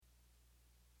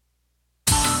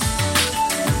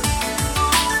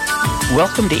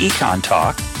Welcome to Econ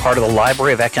Talk, part of the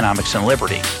Library of Economics and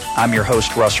Liberty. I'm your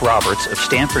host, Russ Roberts of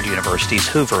Stanford University's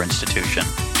Hoover Institution.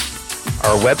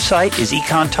 Our website is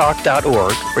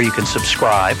econtalk.org, where you can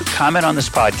subscribe, comment on this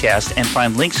podcast, and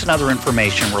find links and other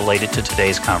information related to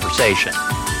today's conversation.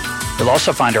 You'll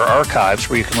also find our archives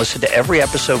where you can listen to every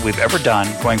episode we've ever done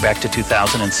going back to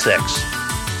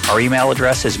 2006. Our email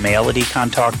address is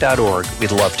mail@econtalk.org.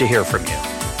 We'd love to hear from you.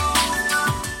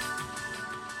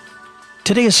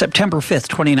 Today is September 5th,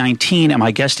 2019, and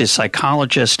my guest is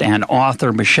psychologist and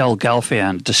author Michele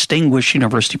Gelfand, distinguished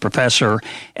university professor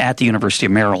at the University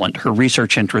of Maryland. Her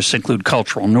research interests include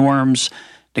cultural norms,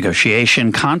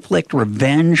 negotiation, conflict,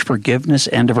 revenge, forgiveness,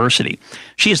 and diversity.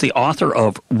 She is the author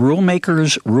of Rule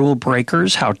Makers, Rule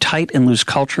Breakers, How Tight and Loose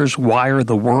Cultures Wire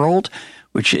the World,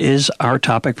 which is our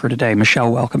topic for today.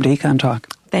 Michele, welcome to Econ Talk.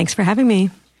 Thanks for having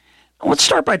me. Let's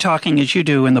start by talking, as you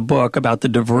do in the book, about the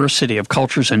diversity of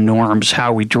cultures and norms,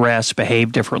 how we dress,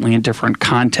 behave differently in different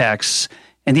contexts,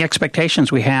 and the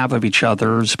expectations we have of each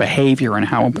other's behavior and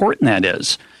how important that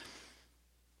is.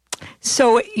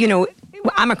 So,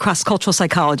 I'm a cross-cultural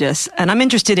psychologist, and I'm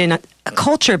interested in a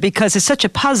culture because it's such a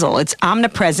puzzle. It's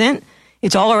omnipresent,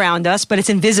 it's all around us, but it's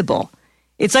invisible.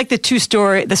 It's like the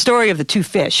story of the two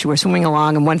fish who are swimming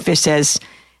along, and one fish says,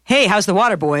 "Hey, how's the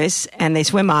water, boys?" And they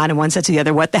swim on, and one says to the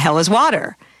other, "What the hell is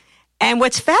water?" And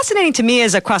what's fascinating to me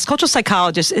as a cross-cultural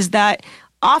psychologist is that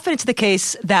often it's the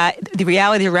case that the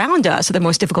reality around us are the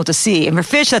most difficult to see. And for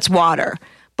fish, that's water.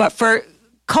 But for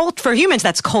humans,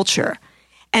 that's culture.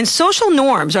 And social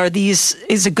norms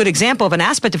is a good example of an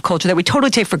aspect of culture that we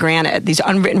totally take for granted. These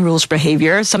unwritten rules for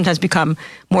behavior sometimes become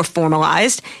more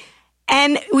formalized.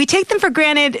 And we take them for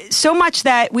granted so much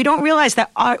that we don't realize that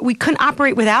we couldn't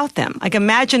operate without them. Like,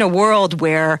 imagine a world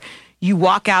where you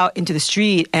walk out into the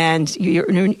street and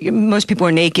most people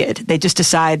are naked. They just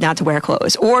decide not to wear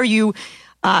clothes. Or you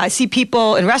see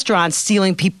people in restaurants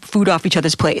stealing food off each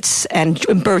other's plates and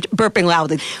burping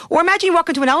loudly. Or imagine you walk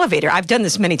into an elevator. I've done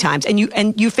this many times.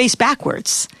 And you face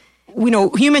backwards.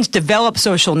 Humans develop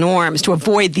social norms to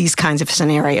avoid these kinds of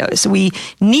scenarios. We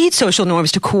need social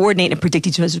norms to coordinate and predict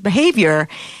each other's behavior.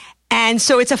 And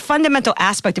so it's a fundamental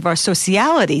aspect of our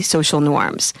sociality, social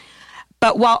norms.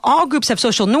 But while all groups have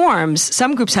social norms,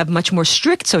 some groups have much more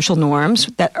strict social norms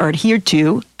that are adhered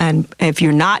to. And if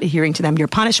you're not adhering to them, you're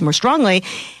punished more strongly.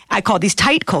 I call these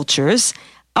tight cultures.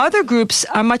 Other groups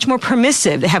are much more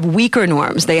permissive. They have weaker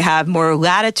norms. They have more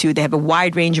latitude. They have a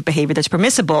wide range of behavior that's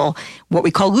permissible, what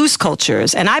we call loose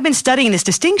cultures. And I've been studying this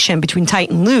distinction between tight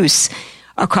and loose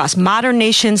across modern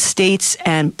nations, states,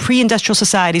 and pre-industrial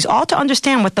societies, all to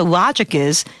understand what the logic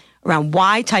is around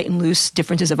why tight and loose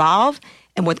differences evolve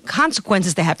and what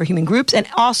consequences they have for human groups, and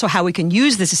also how we can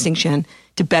use this distinction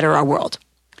to better our world.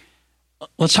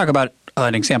 Let's talk about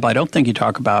an example I don't think you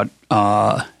talk about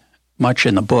much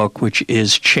in the book, which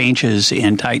is changes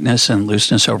in tightness and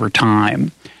looseness over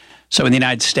time. So in the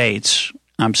United States,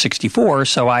 I'm 64,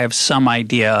 so I have some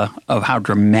idea of how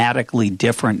dramatically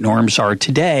different norms are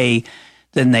today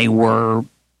than they were,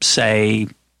 say,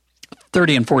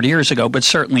 30 and 40 years ago, but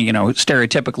certainly,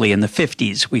 stereotypically in the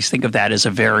 50s, we think of that as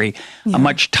a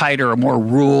much tighter, a more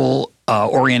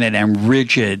rule-oriented and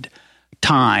rigid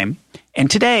time. And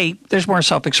today, there's more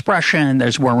self-expression,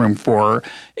 there's more room for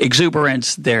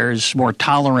exuberance, there's more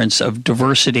tolerance of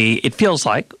diversity, it feels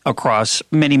like, across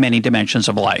many, many dimensions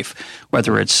of life,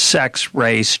 whether it's sex,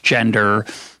 race, gender,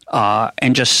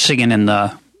 and just singing in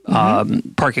the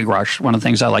parking garage. One of the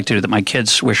things I like to do that my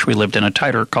kids wish we lived in a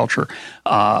tighter culture.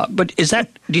 But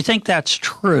do you think that's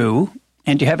true?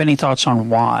 And do you have any thoughts on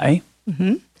why?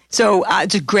 Mm-hmm. So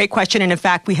it's a great question. And in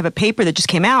fact, we have a paper that just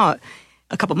came out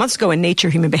a couple months ago in Nature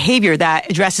Human Behavior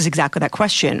that addresses exactly that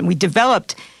question. We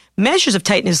developed measures of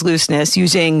tightness, looseness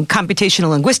using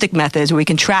computational linguistic methods where we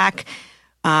can track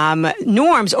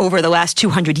norms over the last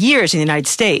 200 years in the United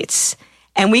States.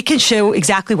 And we can show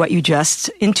exactly what you just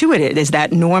intuited, is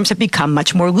that norms have become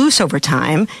much more loose over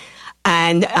time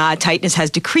and tightness has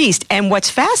decreased. And what's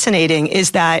fascinating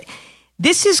is that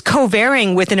this is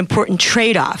co-varying with an important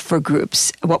trade-off for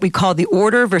groups, what we call the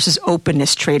order versus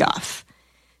openness trade-off.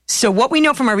 So what we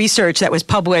know from our research that was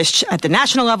published at the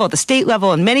national level, at the state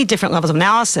level, and many different levels of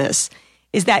analysis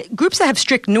is that groups that have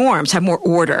strict norms have more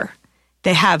order.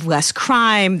 They have less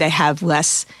crime. They have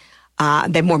less, they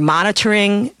have more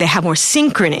monitoring. They have more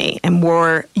synchrony and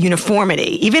more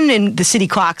uniformity. Even in the city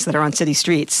clocks that are on city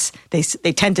streets, they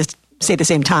tend to say the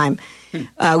same time.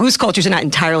 Loose cultures are not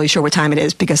entirely sure what time it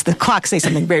is because the clocks say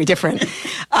something very different.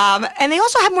 And they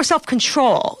also have more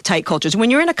self-control, tight cultures.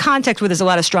 When you're in a context where there's a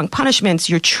lot of strong punishments,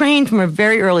 you're trained from a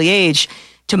very early age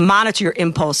to monitor your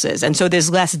impulses. And so there's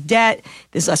less debt,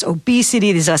 there's less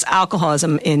obesity, there's less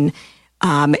alcoholism in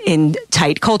in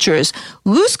tight cultures.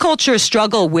 Loose cultures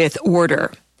struggle with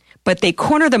order, but they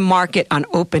corner the market on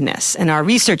openness. And our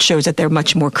research shows that they're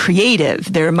much more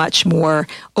creative. They're much more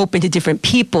open to different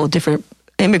people, different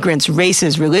immigrants,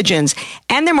 races, religions,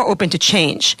 and they're more open to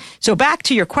change. So back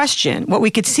to your question, what we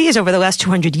could see is over the last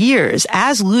 200 years,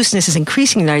 as looseness is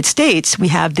increasing in the United States, we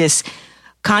have this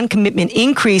concomitant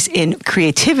increase in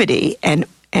creativity and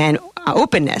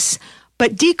openness,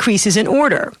 but decreases in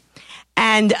order.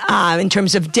 And in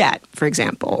terms of debt, for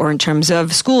example, or in terms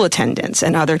of school attendance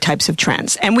and other types of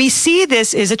trends. And we see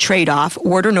this as a trade-off,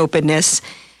 order and openness.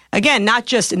 Again, not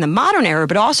just in the modern era,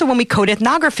 but also when we code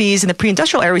ethnographies in the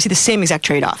pre-industrial era, we see the same exact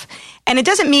trade-off. And it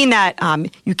doesn't mean that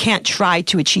you can't try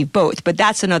to achieve both, but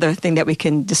that's another thing that we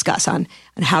can discuss on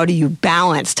how do you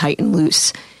balance tight and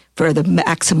loose for the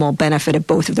maximal benefit of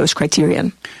both of those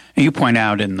criterion. And you point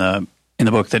out in the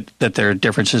book that there are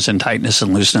differences in tightness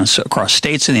and looseness across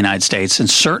states in the United States, and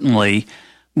certainly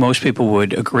most people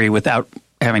would agree without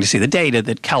having to see the data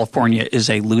that California is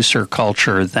a looser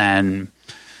culture than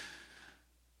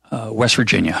West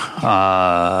Virginia,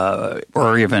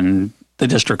 or even the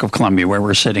District of Columbia, where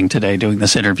we're sitting today doing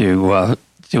this interview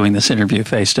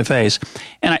face to face.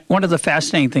 And one of the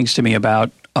fascinating things to me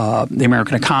about the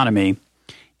American economy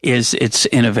is its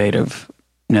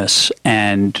innovativeness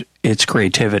and its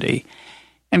creativity.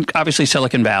 And obviously,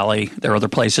 Silicon Valley. There are other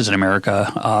places in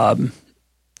America,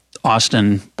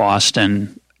 Austin,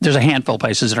 Boston. There's a handful of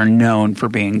places that are known for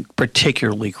being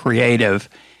particularly creative,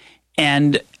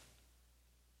 and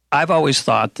I've always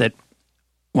thought that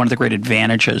one of the great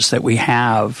advantages that we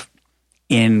have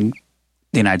in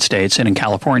the United States and in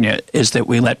California is that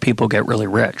we let people get really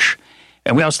rich,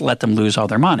 and we also let them lose all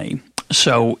their money.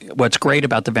 So what's great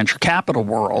about the venture capital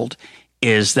world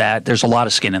is that there's a lot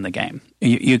of skin in the game.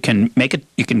 You can make it.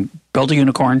 You can build a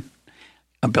unicorn,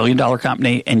 a $1 billion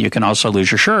company, and you can also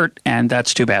lose your shirt, and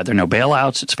that's too bad. There are no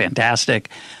bailouts. It's fantastic.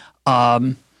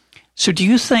 So do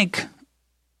you think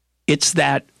it's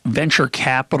that venture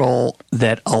capital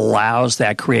that allows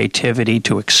that creativity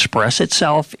to express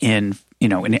itself in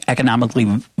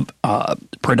economically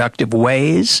productive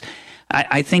ways?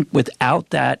 I think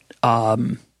without that,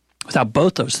 without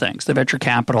both those things, the venture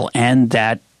capital and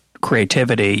that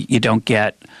creativity, you don't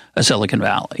get a Silicon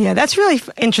Valley. Yeah, that's a really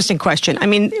interesting question. I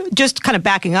mean, just kind of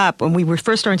backing up, when we were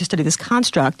first starting to study this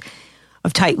construct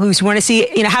of tight loose, we want to see,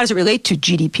 how does it relate to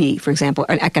GDP, for example,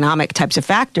 and economic types of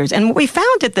factors. And what we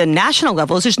found at the national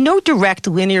level is there's no direct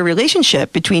linear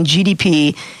relationship between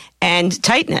GDP and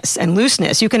tightness and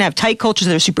looseness. You can have tight cultures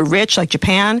that are super rich, like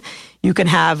Japan. You can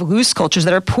have loose cultures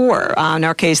that are poor. In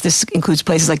our case, this includes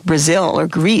places like Brazil or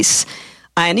Greece.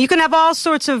 And you can have all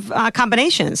sorts of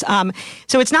combinations.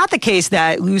 So it's not the case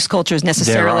that loose cultures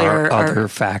necessarily are other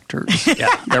factors. Yeah,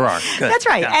 there are. Good. That's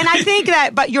right. Yeah. And I think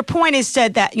that, but your point is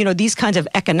said that, these kinds of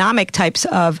economic types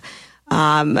of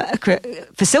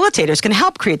facilitators can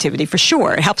help creativity for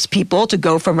sure. It helps people to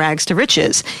go from rags to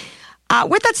riches.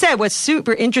 With that said, what's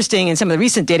super interesting in some of the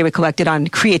recent data we collected on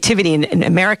creativity and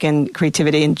American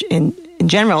creativity in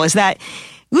general is that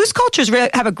loose cultures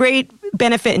have a great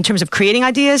benefit in terms of creating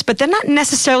ideas, but they're not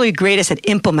necessarily greatest at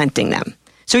implementing them.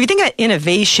 So if you think about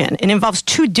innovation, it involves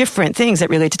two different things that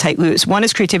relate to tight loose. One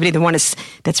is creativity, the one is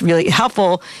that's really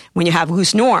helpful when you have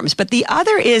loose norms. But the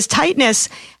other is tightness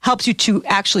helps you to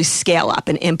actually scale up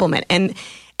and implement. And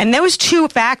those two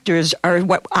factors are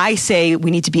what I say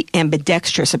we need to be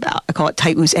ambidextrous about. I call it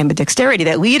tight loose ambidexterity,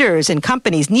 that leaders and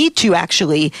companies need to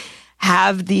actually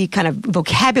have the kind of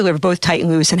vocabulary of both tight and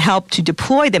loose and help to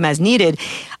deploy them as needed.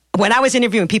 When I was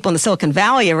interviewing people in the Silicon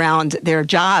Valley around their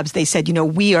jobs, they said,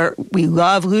 we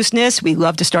love looseness. We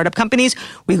love to start up companies.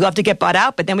 We love to get bought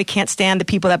out, but then we can't stand the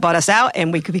people that bought us out,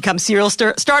 and we could become serial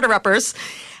starter-uppers.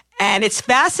 And it's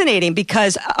fascinating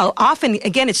because often,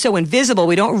 again, it's so invisible.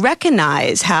 We don't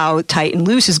recognize how tight and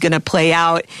loose is going to play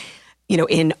out,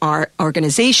 in our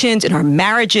organizations, in our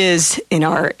marriages, in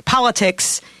our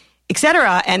politics, et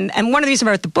cetera. And one of the reasons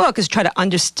I wrote the book is try to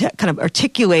kind of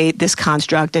articulate this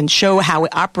construct and show how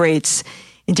it operates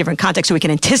in different contexts so we can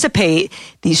anticipate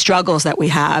these struggles that we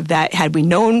have that had we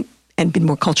known and been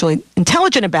more culturally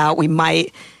intelligent about, we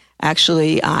might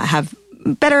actually have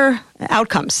better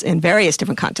outcomes in various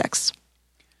different contexts.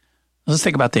 Let's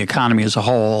think about the economy as a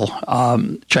whole.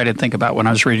 Try to think about when I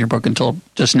was reading your book until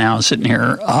just now, sitting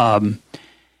here.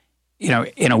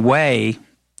 In a way,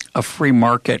 a free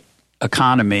market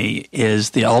economy is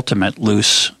the ultimate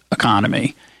loose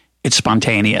economy. It's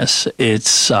spontaneous.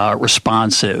 It's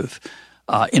responsive.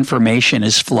 Information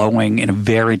is flowing in a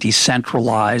very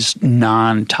decentralized,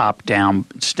 non-top-down,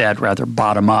 instead rather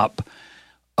bottom-up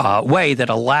way that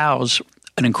allows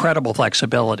an incredible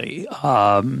flexibility.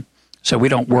 So we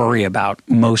don't worry about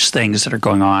most things that are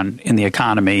going on in the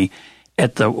economy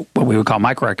at the what we would call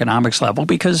microeconomics level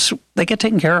because they get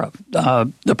taken care of.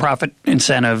 The profit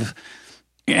incentive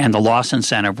and the loss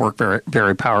incentive work very,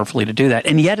 very powerfully to do that.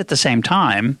 And yet at the same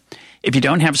time, if you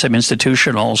don't have some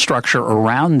institutional structure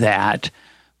around that,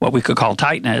 what we could call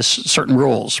tightness, certain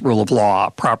rules, rule of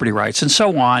law, property rights, and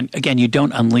so on, again, you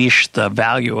don't unleash the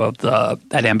value of that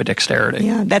ambidexterity.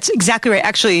 Yeah, that's exactly right.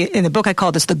 Actually, in the book, I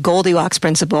call this the Goldilocks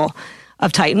principle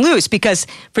of tight and loose, because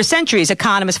for centuries,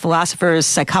 economists, philosophers,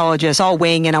 psychologists, all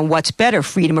weighing in on what's better,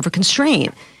 freedom over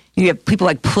constraint. You have people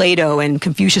like Plato and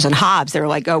Confucius and Hobbes that are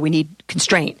like, oh, we need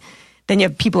constraint. Then you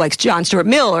have people like John Stuart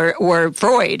Mill or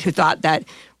Freud who thought that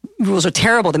rules are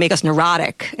terrible to make us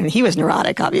neurotic. And he was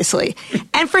neurotic, obviously.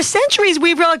 And for centuries,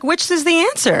 we were like, which is the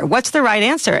answer? What's the right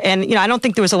answer? And, I don't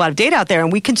think there was a lot of data out there.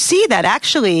 And we can see that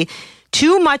actually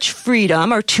too much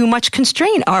freedom or too much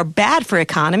constraint are bad for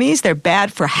economies. They're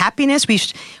bad for happiness. We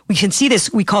can see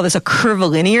this. We call this a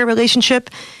curvilinear relationship.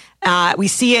 We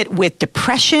see it with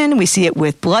depression. We see it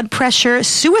with blood pressure,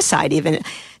 suicide even.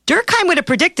 Durkheim would have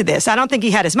predicted this. I don't think he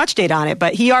had as much data on it,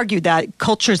 but he argued that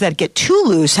cultures that get too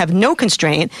loose, have no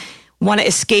constraint, want to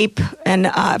escape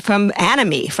from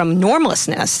anomie, from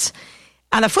normlessness.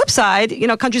 On the flip side,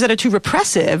 countries that are too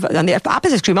repressive, on the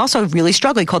opposite extreme, also really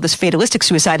struggle. He called this fatalistic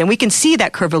suicide. And we can see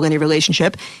that curvilinear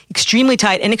relationship, extremely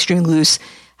tight and extremely loose,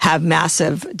 have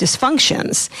massive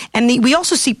dysfunctions. And we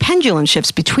also see pendulum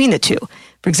shifts between the two.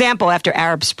 For example, after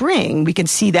Arab Spring, we can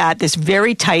see that this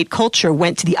very tight culture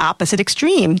went to the opposite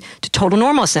extreme, to total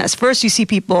normlessness. First, you see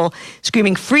people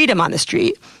screaming freedom on the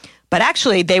street. But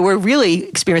actually, they were really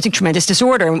experiencing tremendous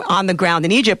disorder. On the ground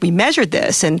in Egypt, we measured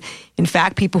this. And in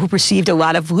fact, people who perceived a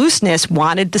lot of looseness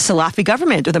wanted the Salafi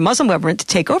government or the Muslim government to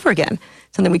take over again,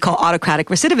 something we call autocratic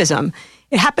recidivism.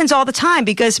 It happens all the time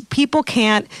because people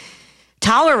can't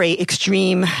tolerate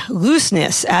extreme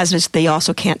looseness as they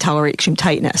also can't tolerate extreme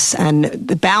tightness. And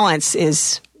the balance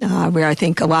is where I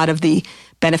think a lot of the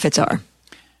benefits are.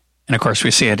 And of course, we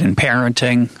see it in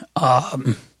parenting.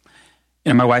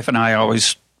 My wife and I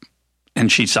always,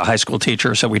 and she's a high school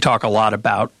teacher, so we talk a lot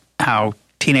about how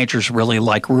teenagers really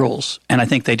like rules, and I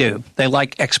think they do. They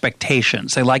like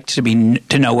expectations. They like to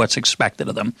know what's expected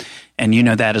of them, and you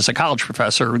know that as a college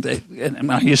professor.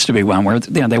 I used to be one where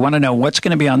they want to know what's going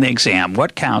to be on the exam,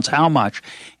 what counts, how much,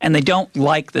 and they don't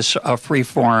like this free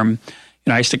form.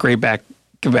 I used to give back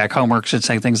homeworks and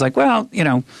say things like, "Well,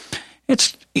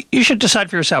 you should decide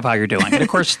for yourself how you're doing." And of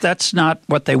course, that's not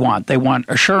what they want. They want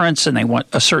assurance and they want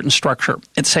a certain structure.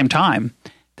 At the same time,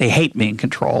 they hate being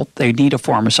controlled. They need a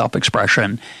form of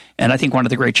self-expression. And I think one of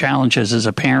the great challenges as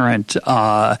a parent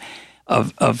of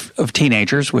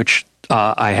teenagers, which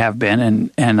I have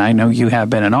been, and I know you have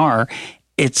been and are,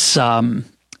 it's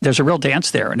there's a real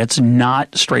dance there, and it's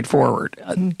not straightforward.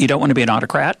 You don't want to be an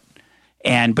autocrat,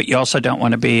 but you also don't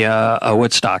want to be a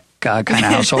Woodstock kind of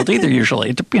household either.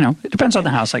 Usually, it depends on the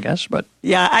house, I guess. But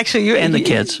yeah, actually, the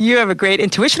kids. You have a great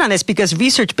intuition on this because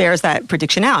research bears that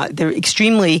prediction out. They're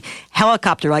extremely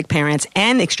helicopter-like parents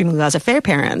and extremely laissez-faire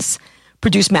parents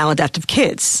produce maladaptive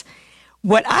kids.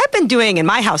 What I've been doing in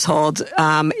my household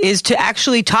is to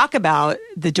actually talk about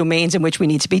the domains in which we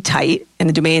need to be tight and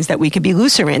the domains that we can be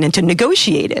looser in, and to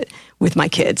negotiate it with my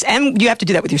kids. And you have to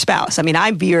do that with your spouse. I mean,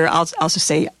 I'll also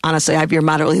say, honestly, I veer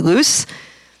moderately loose.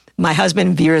 My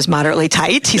husband veers moderately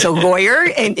tight. He's a lawyer.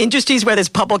 In industries where there's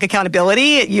public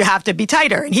accountability, you have to be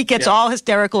tighter. And he gets all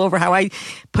hysterical over how I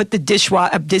put the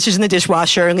dishes in the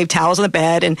dishwasher and leave towels on the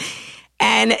bed.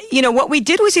 And what we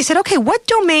did was he said, okay, what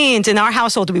domains in our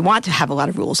household do we want to have a lot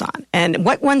of rules on? And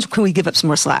what ones can we give up some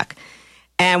more slack?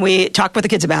 And we talked with the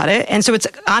kids about it. And so it's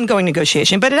ongoing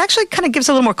negotiation, but it actually kind of gives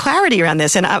a little more clarity around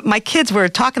this. And my kids were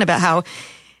talking about how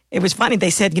it was funny.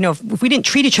 They said, if we didn't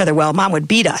treat each other well, Mom would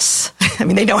beat us. I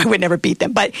mean, they know I would never beat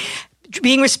them. But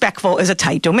being respectful is a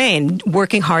tight domain.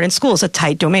 Working hard in school is a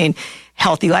tight domain.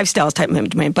 Healthy lifestyle is a tight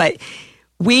domain. But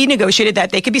we negotiated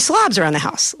that they could be slobs around the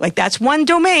house. Like, that's one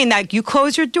domain. Like, you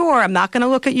close your door. I'm not going to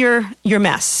look at your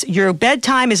mess. Your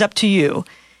bedtime is up to you.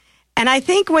 And I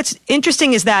think what's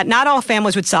interesting is that not all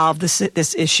families would solve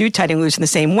this issue, tight and loose, in the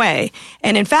same way.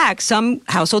 And in fact, some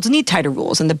households need tighter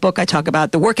rules. In the book, I talk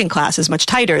about the working class is much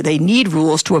tighter. They need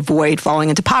rules to avoid falling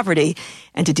into poverty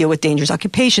and to deal with dangerous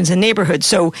occupations in neighborhoods.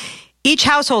 So each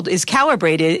household is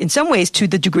calibrated in some ways to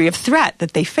the degree of threat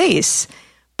that they face.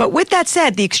 But with that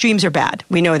said, the extremes are bad.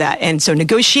 We know that. And so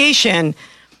negotiation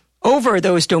over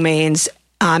those domains,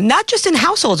 not just in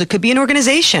households, it could be in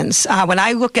organizations. When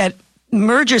I look at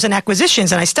mergers and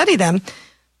acquisitions and I study them,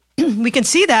 we can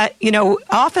see that,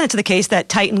 often it's the case that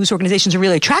tight and loose organizations are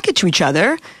really attracted to each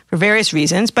other for various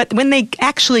reasons. But when they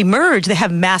actually merge, they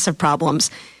have massive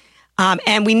problems.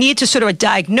 And we need to sort of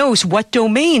diagnose what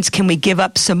domains can we give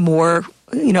up some more,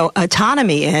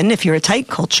 autonomy in if you're a tight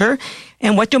culture,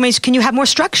 and what domains can you have more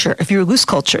structure if you're a loose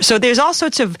culture. So there's all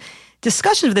sorts of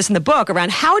discussions of this in the book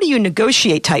around how do you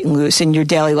negotiate tight and loose in your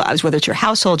daily lives, whether it's your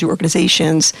household, your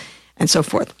organizations, and so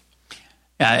forth.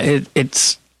 Yeah,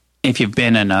 it's if you've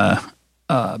been in a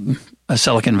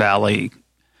Silicon Valley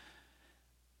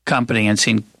company and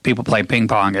seen people play ping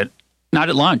pong not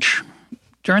at lunch,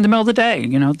 during the middle of the day,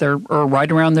 they're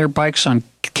riding around their bikes on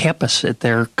campus at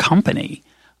their company,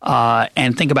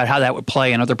 and think about how that would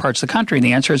play in other parts of the country. And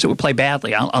the answer is it would play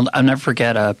badly. I'll never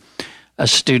forget a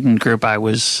student group I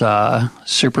was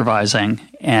supervising,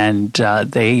 and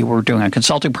they were doing a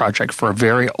consulting project for a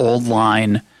very old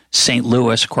line St.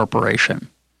 Louis corporation.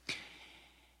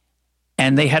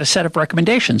 And they had a set of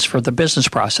recommendations for the business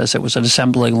process. It was an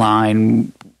assembly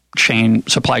line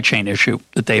supply chain issue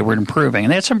that they were improving.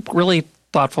 And they had some really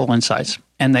thoughtful insights.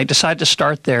 And they decided to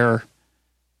start they were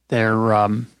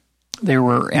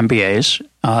MBAs.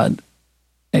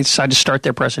 They decided to start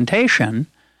their presentation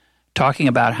talking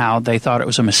about how they thought it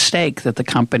was a mistake that the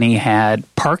company had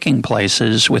parking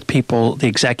places with the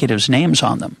executives' names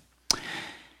on them.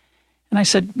 And I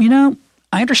said,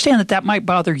 I understand that might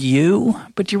bother you,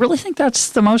 but do you really think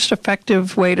that's the most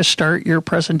effective way to start your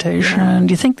presentation?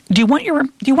 Yeah. Do you want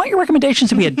your recommendations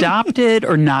to be adopted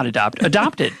or not adopted?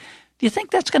 Adopted. Do you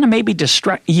think that's going to maybe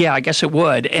distract? Yeah, I guess it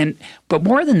would. But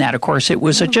more than that, of course, it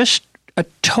was just a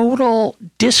total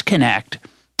disconnect,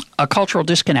 a cultural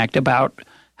disconnect about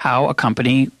how a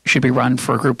company should be run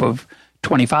for a group of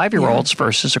 25-year-olds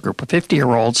versus a group of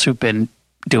 50-year-olds who've been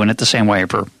doing it the same way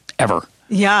forever.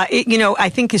 Yeah, I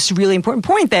think it's a really important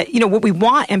point that, what we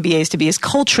want MBAs to be is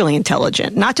culturally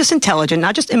intelligent, not just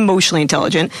emotionally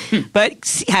intelligent, but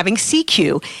having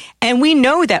CQ. And we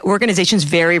know that organizations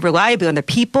vary reliably on their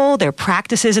people, their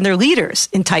practices, and their leaders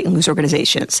in tight and loose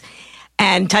organizations.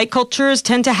 And tight cultures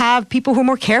tend to have people who are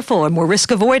more careful and more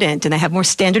risk avoidant, and they have more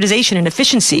standardization and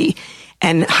efficiency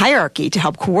and hierarchy to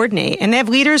help coordinate. And they have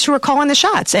leaders who are calling the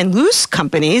shots. And loose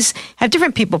companies have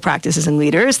different people practices and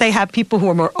leaders. They have people who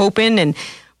are more open and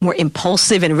more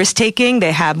impulsive and risk-taking.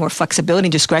 They have more flexibility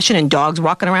and discretion and dogs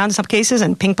walking around in some cases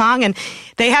and ping pong. And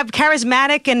they have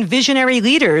charismatic and visionary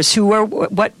leaders who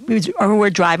are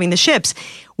driving the ships.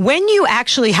 When you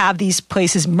actually have these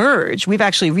places merge, we've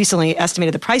actually recently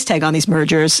estimated the price tag on these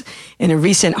mergers in a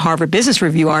recent Harvard Business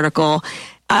Review article.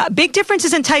 Big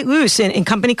differences in tight-loose in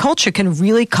company culture can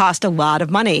really cost a lot of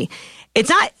money.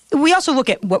 We also look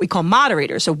at what we call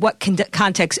moderators. So what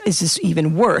context is this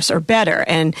even worse or better?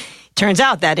 And it turns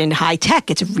out that in high tech,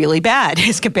 it's really bad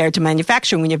as compared to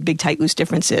manufacturing when you have big tight-loose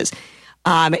differences.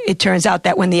 It turns out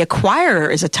that when the acquirer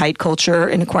is a tight culture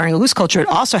and acquiring a loose culture, it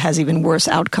also has even worse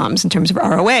outcomes in terms of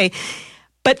ROA.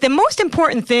 But the most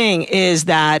important thing is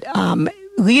that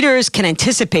leaders can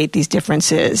anticipate these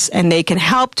differences, and they can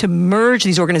help to merge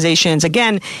these organizations,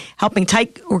 again, helping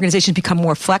tight organizations become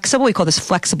more flexible. We call this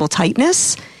flexible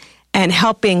tightness, and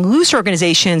helping loose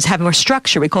organizations have more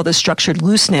structure. We call this structured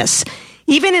looseness.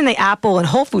 Even in the Apple and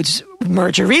Whole Foods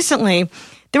merger recently,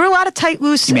 there were a lot of tight,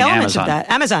 loose elements of that.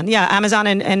 Amazon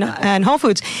and Whole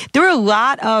Foods. There were a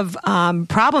lot of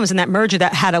problems in that merger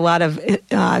that had a lot of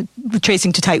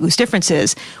tracing to tight, loose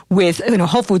differences with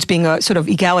Whole Foods being a sort of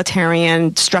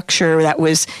egalitarian structure that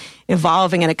was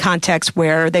evolving in a context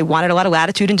where they wanted a lot of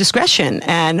latitude and discretion.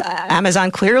 And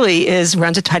Amazon clearly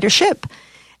runs a tighter ship.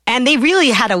 And they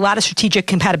really had a lot of strategic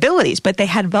compatibilities, but they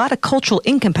had a lot of cultural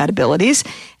incompatibilities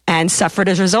and suffered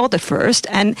as a result at first.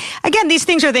 And again, these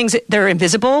things are things that are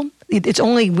invisible. It's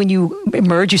only when you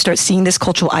emerge, you start seeing this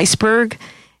cultural iceberg.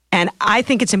 And I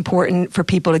think it's important for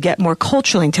people to get more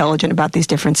culturally intelligent about these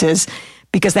differences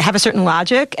because they have a certain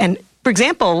logic. And for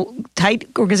example, tight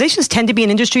organizations tend to be in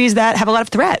industries that have a lot of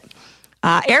threat.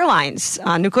 Airlines,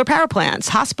 nuclear power plants,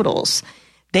 hospitals.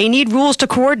 They need rules to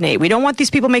coordinate. We don't want these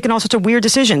people making all sorts of weird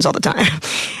decisions all the time.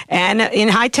 And in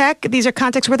high tech, these are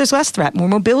contexts where there's less threat, more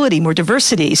mobility, more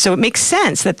diversity. So it makes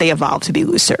sense that they evolve to be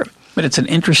looser. But it's an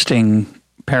interesting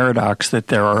paradox that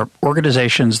there are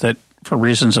organizations that, for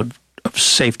reasons of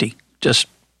safety, just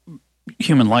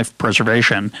human life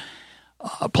preservation,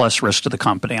 plus risk to the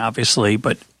company, obviously,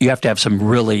 but you have to have some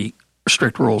really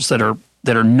strict rules that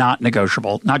are not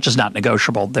negotiable. Not just not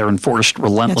negotiable, they're enforced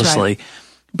relentlessly. That's right.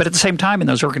 But at the same time, in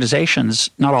those organizations,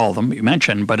 not all of them you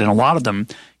mentioned, but in a lot of them,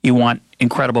 you want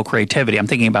incredible creativity. I'm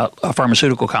thinking about a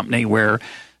pharmaceutical company where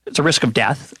it's a risk of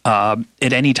death at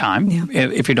any time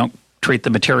if you don't treat the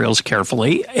materials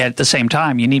carefully. At the same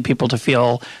time, you need people to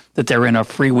feel that they're in a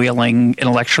freewheeling,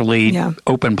 intellectually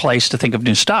open place to think of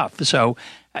new stuff. So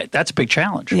that's a big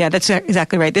challenge. Yeah, that's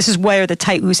exactly right. This is where the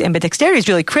tight, loose ambidexterity is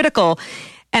really critical.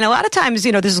 And a lot of times,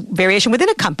 there's variation within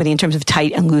a company in terms of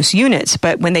tight and loose units.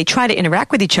 But when they try to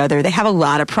interact with each other, they have a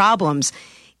lot of problems.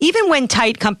 Even when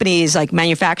tight companies like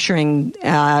manufacturing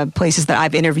places that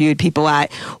I've interviewed people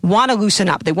at want to loosen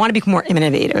up, they want to become more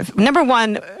innovative. Number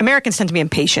one, Americans tend to be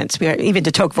impatient. Even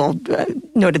de Tocqueville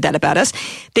noted that about us.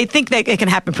 They think that it can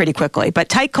happen pretty quickly. But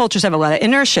tight cultures have a lot of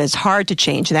inertia. It's hard to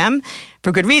change them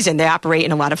for good reason. They operate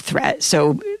in a lot of threat.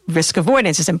 So risk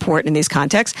avoidance is important in these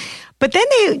contexts. But then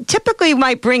they typically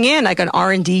might bring in like an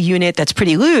R&D unit that's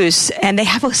pretty loose, and they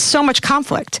have so much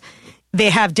conflict. They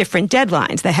have different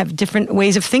deadlines. They have different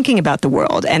ways of thinking about the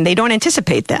world, and they don't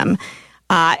anticipate them.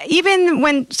 Even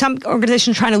when some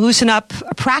organizations are trying to loosen up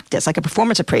a practice, like a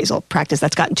performance appraisal practice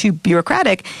that's gotten too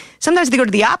bureaucratic, sometimes they go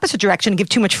to the opposite direction and give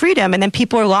too much freedom, and then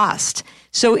people are lost.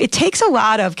 So it takes a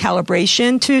lot of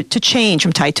calibration to change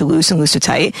from tight to loose and loose to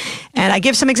tight. And I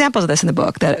give some examples of this in the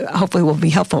book that hopefully will be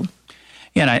helpful.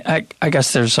 Yeah, and I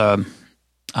guess there's a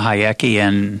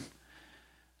Hayekian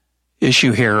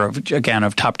issue here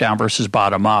of top-down versus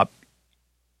bottom-up.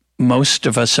 Most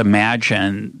of us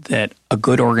imagine that a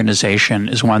good organization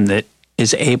is one that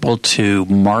is able to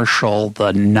marshal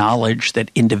the knowledge that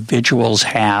individuals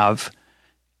have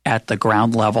at the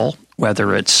ground level,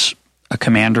 whether it's a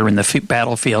commander in the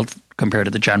battlefield compared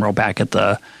to the general back at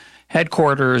the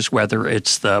headquarters, whether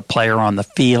it's the player on the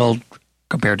field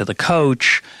compared to the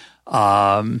coach,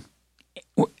 and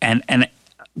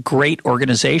great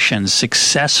organizations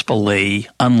successfully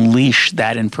unleash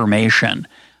that information.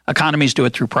 Economies do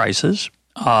it through prices,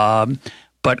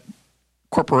 but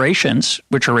corporations,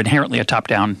 which are inherently a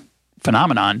top-down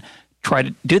phenomenon, try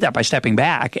to do that by stepping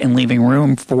back and leaving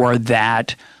room for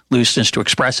that looseness to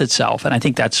express itself. And I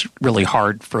think that's really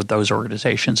hard for those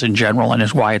organizations in general, and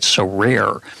is why it's so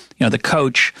rare. The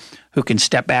coach who can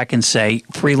step back and say,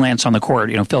 freelance on the court.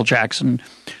 Phil Jackson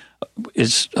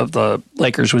of the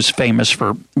Lakers was famous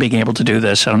for being able to do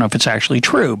this. I don't know if it's actually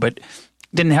true, but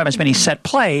didn't have as many set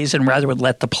plays and rather would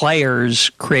let the players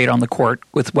create on the court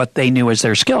with what they knew as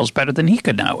their skills better than he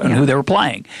could know and who they were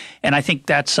playing. And I think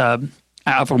that's often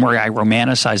where I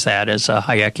romanticize that as a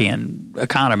Hayekian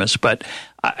economist, but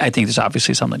I think there's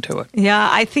obviously something to it. Yeah,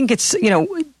 I think it's,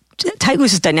 tight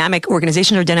loose is dynamic.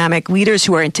 Organizations are dynamic. Leaders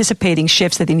who are anticipating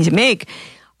shifts that they need to make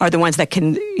are the ones that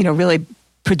can, really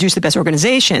produce the best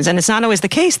organizations. And it's not always the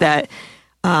case that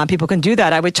people can do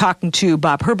that. I was talking to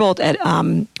Bob Herbold at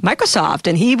Microsoft,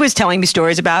 and he was telling me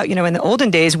stories about, in the olden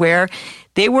days where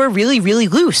they were really, really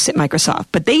loose at Microsoft,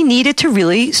 but they needed to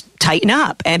really tighten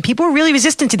up, and people were really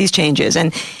resistant to these changes.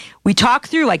 And we talked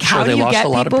through how do you get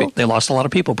people. They lost a lot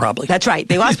of people, probably. That's right.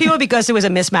 They lost people because there was a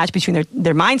mismatch between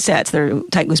their mindsets, their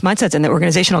tight, loose mindsets, and the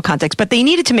organizational context. But they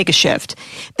needed to make a shift.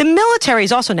 The military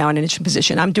is also now in an interesting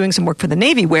position. I'm doing some work for the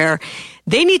Navy where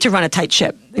they need to run a tight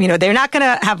ship. They're not going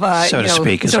to have a so to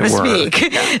speak.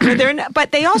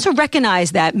 But they also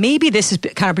recognize that maybe this is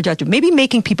counterproductive. Maybe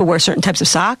making people wear certain types of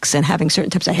socks and having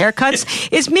certain types of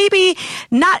haircuts is maybe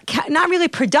not really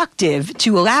productive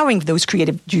to allowing those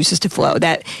creative juices to flow.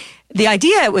 That the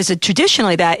idea was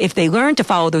traditionally that if they learn to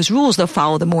follow those rules, they'll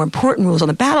follow the more important rules on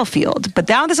the battlefield. But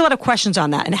now there's a lot of questions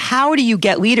on that. And how do you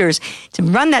get leaders to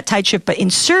run that tight ship but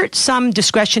insert some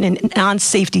discretion in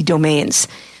non-safety domains?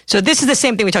 So this is the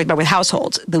same thing we talked about with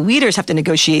households. The leaders have to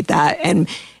negotiate that and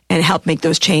help make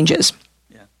those changes.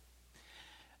 Yeah.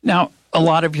 Now, a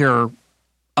lot of your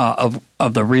of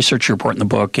the research you report in the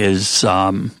book is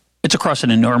it's across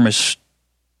an enormous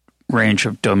range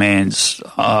of domains.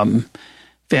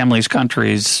 Families,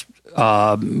 countries,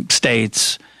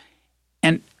 states.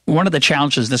 And one of the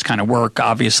challenges of this kind of work,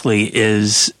 obviously,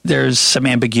 is there's some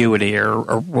ambiguity or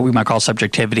what we might call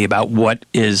subjectivity about what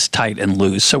is tight and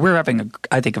loose. So we're having,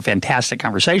 I think, a fantastic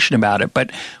conversation about it.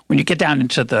 But when you get down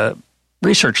into the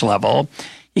research level,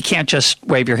 you can't just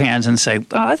wave your hands and say,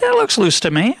 oh, that looks loose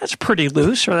to me. That's pretty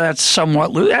loose, or that's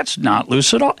somewhat loose. That's not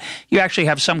loose at all. You actually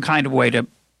have some kind of way to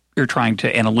you're trying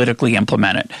to analytically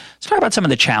implement it. Let's talk about some of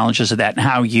the challenges of that and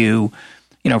how you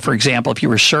for example, if you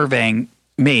were surveying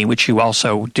me, which you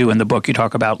also do in the book, you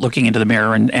talk about looking into the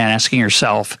mirror and asking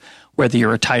yourself whether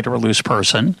you're a tight or a loose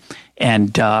person.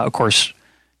 And, of course,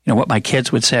 what my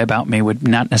kids would say about me would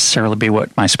not necessarily be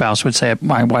what my spouse would say,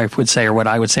 my wife would say, or what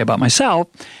I would say about myself.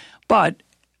 But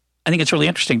I think it's really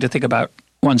interesting to think about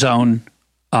one's own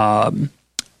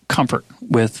comfort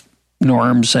with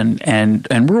norms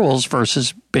and rules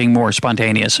versus being more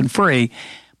spontaneous and free.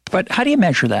 But how do you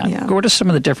measure that? Yeah. What are some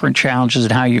of the different challenges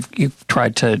and how you've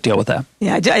tried to deal with that?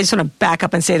 Yeah, I just want to back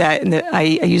up and say that I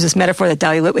use this metaphor that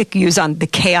Dali Litwick used on the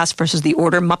chaos versus the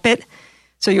order Muppet.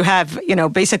 So you have,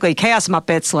 basically chaos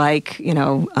Muppets like,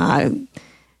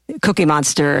 Cookie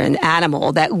Monster and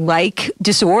Animal that like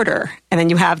disorder. And then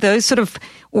you have those sort of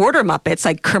order Muppets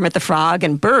like Kermit the Frog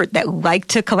and Bert that like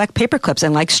to collect paper clips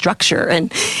and like structure.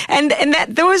 And that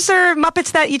those are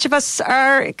Muppets that each of us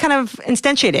are kind of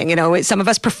instantiating. You know, some of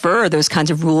us prefer those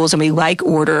kinds of rules and we like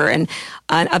order, and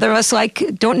other of us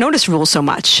don't notice rules so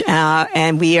much.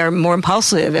 And we are more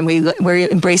impulsive and we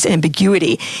embrace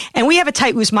ambiguity. And we have a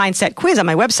tight, loose mindset quiz on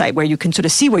my website where you can sort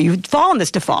of see where you fall in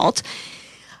this default.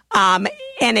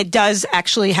 And it does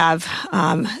actually have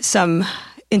some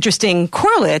interesting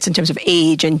correlates in terms of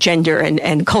age and gender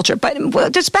and culture.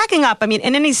 But just backing up, I mean,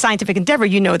 in any scientific endeavor,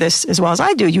 you know this as well as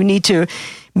I do, you need to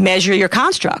measure your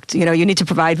construct. You know, you need to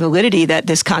provide validity that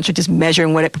this construct is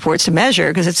measuring what it purports to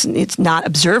measure, because it's not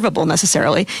observable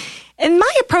necessarily. And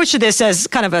my approach to this as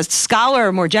kind of a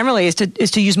scholar more generally is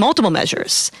to use multiple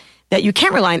measures. That you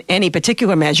can't rely on any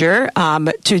particular measure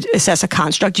to assess a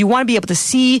construct. You want to be able to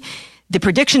see the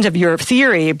predictions of your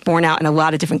theory borne out in a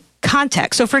lot of different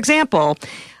contexts. So, for example,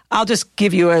 I'll just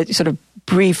give you a sort of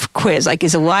brief quiz. Like,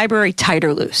 is a library tight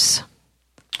or loose?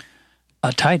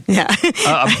 Tight. Yeah.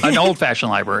 An old-fashioned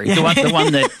library. The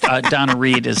one that Donna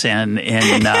Reed is in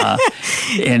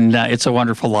It's a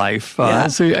Wonderful Life.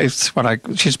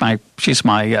 She's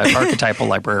my archetypal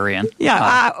librarian.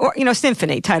 Yeah. Or,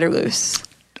 symphony, tight or loose?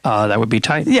 That would be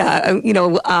tight. Yeah.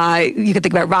 You could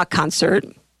think about rock concert.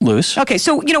 Loose. Okay,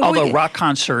 so, although rock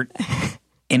concert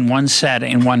in one set,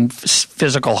 in one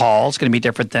physical hall is going to be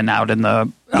different than out in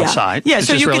the outside. Yeah,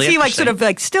 so you can see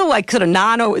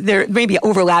there may be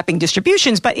overlapping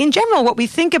distributions, but in general, what we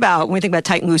think about when we think about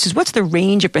tight and loose is what's the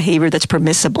range of behavior that's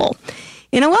permissible.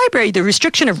 In a library, the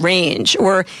restriction of range,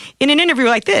 or in an interview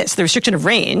like this, the restriction of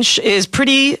range is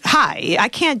pretty high. I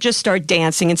can't just start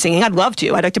dancing and singing. I'd love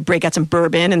to. I'd like to break out some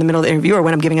bourbon in the middle of the interview or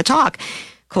when I'm giving a talk.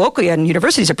 Colloquially, and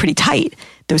universities are pretty tight,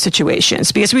 those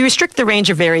situations, because we restrict the range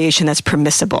of variation that's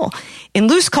permissible. In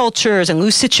loose cultures and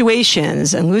loose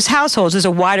situations and loose households, there's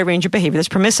a wider range of behavior that's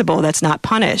permissible that's not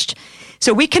punished.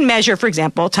 So we can measure, for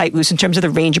example, tight, loose in terms of the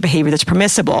range of behavior that's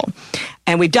permissible.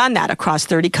 And we've done that across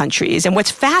 30 countries. And what's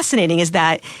fascinating is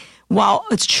that while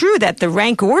it's true that the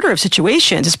rank order of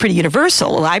situations is pretty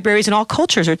universal, libraries in all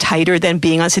cultures are tighter than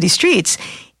being on city streets.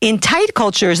 In tight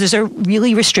cultures, there's a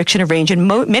really restriction of range in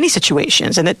many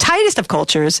situations. And the tightest of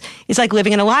cultures is like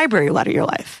living in a library a lot of your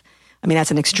life. I mean, that's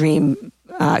an extreme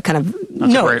kind of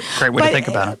That's a great way to think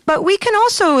about it. But we can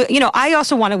also, I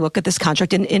also want to look at this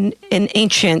construct in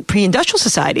ancient pre-industrial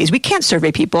societies. We can't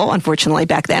survey people, unfortunately,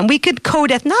 back then. We could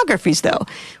code ethnographies, though.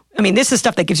 I mean, this is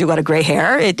stuff that gives you a lot of gray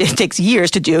hair. It takes years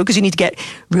to do because you need to get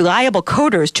reliable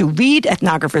coders to read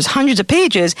ethnographers hundreds of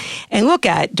pages and look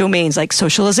at domains like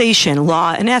socialization,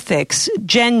 law and ethics,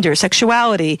 gender,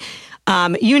 sexuality,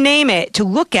 you name it, to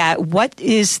look at what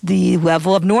is the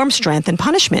level of norm strength and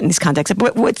punishment in these contexts.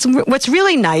 But what's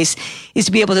really nice is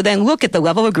to be able to then look at the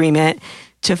level of agreement,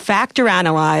 to factor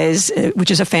analyze,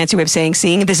 which is a fancy way of seeing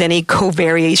if there's any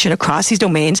covariation across these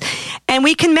domains. And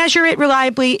we can measure it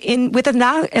reliably with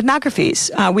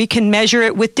ethnographies. We can measure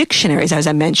it with dictionaries, as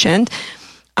I mentioned.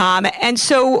 And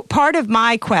so part of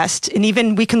my quest, and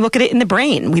even we can look at it in the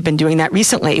brain. We've been doing that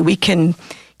recently. We can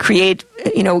create,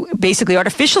 basically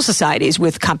artificial societies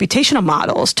with computational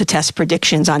models to test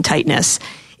predictions on tightness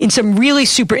in some really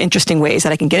super interesting ways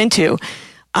that I can get into.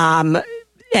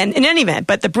 And in any event,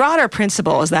 but the broader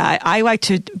principle is that I like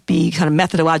to be kind of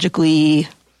methodologically,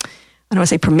 I don't want to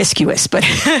say promiscuous, but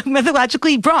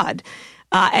methodologically broad,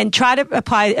 and try to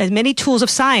apply as many tools of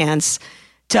science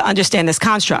to understand this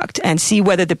construct and see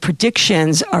whether the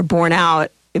predictions are borne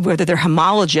out, whether they're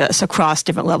homologous across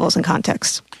different levels and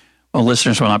contexts. Well,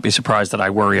 listeners will not be surprised that I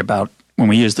worry about when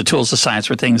we use the tools of science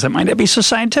for things that might not be so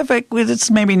scientific.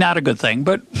 It's maybe not a good thing,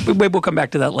 but we'll come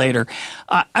back to that later.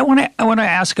 I want to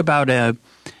ask about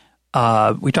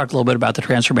we talked a little bit about the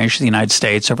transformation of the United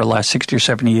States over the last 60 or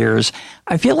 70 years.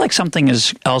 I feel like something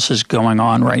else is going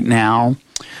on right now.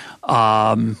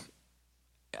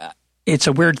 It's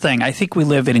a weird thing. I think we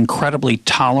live in incredibly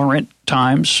tolerant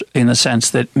times in the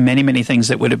sense that many, many things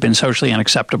that would have been socially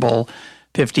unacceptable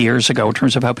 50 years ago in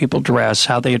terms of how people dress,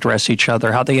 how they address each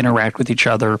other, how they interact with each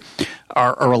other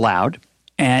are allowed.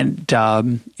 And,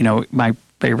 my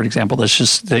favorite example is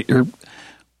just that your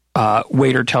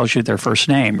waiter tells you their first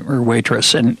name, or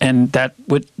waitress, and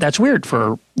that's weird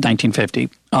for 1950.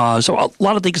 So a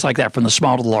lot of things like that, from the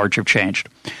small to the large, have changed.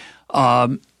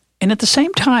 And at the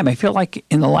same time, I feel like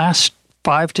in the last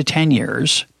 5 to 10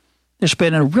 years, there's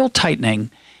been a real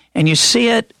tightening, and you see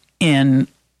it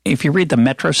if you read the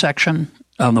Metro section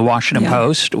of the Washington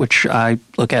Post, which I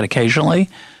look at occasionally.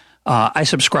 I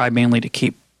subscribe mainly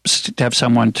to have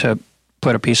someone to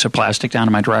put a piece of plastic down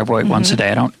in my driveway once a day.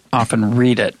 I don't often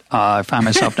read it. I find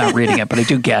myself not reading it, but I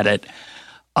do get it.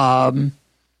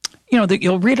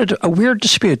 You'll read a weird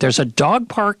dispute. There's a dog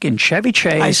park in Chevy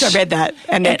Chase. I read that,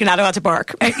 and they're not allowed to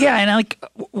bark. And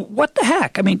what the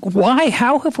heck? I mean, why?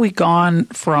 How have we gone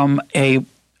from a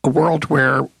world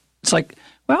where it's like,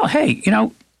 well, hey,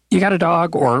 you got a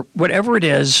dog or whatever it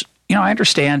is, I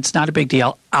understand it's not a big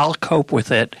deal. I'll cope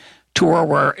with it. To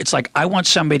where it's like, I want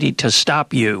somebody to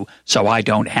stop you so I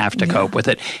don't have to cope with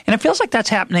it. And it feels like that's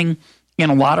happening in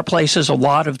a lot of places. A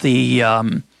lot of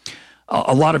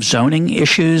zoning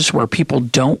issues where people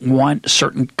don't want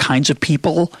certain kinds of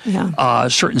people,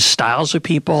 certain styles of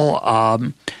people.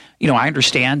 I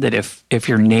understand that if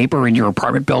your neighbor in your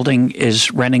apartment building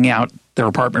is renting out their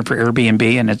apartment for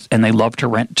Airbnb and they love to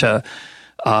rent to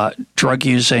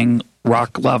drug-using,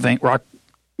 rock-loving, rock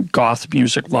goth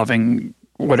music-loving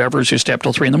whatever's who stay up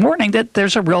till 3 a.m, that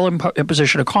there's a real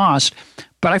imposition of cost.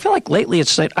 But I feel like lately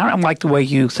it's like, I don't like the way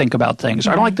you think about things.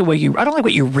 I don't like I don't like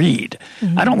what you read.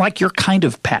 I don't like your kind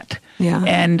of pet. Yeah.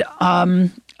 And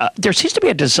there seems to be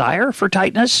a desire for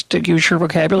tightness, to use your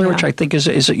vocabulary, which I think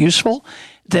is useful,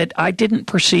 that I didn't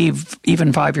perceive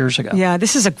even 5 years ago. Yeah,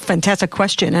 this is a fantastic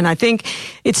question. And I think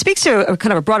it speaks to a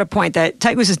kind of a broader point that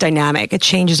tightness is dynamic. It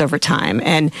changes over time.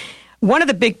 And one of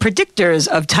the big predictors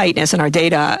of tightness in our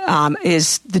data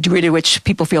is the degree to which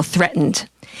people feel threatened.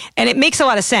 And it makes a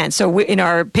lot of sense. So in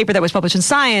our paper that was published in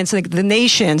Science, like the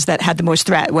nations that had the most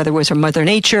threat, whether it was from Mother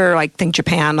Nature, like think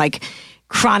Japan, like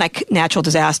chronic natural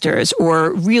disasters,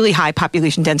 or really high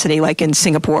population density, like in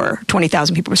Singapore,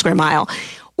 20,000 people per square mile,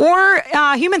 or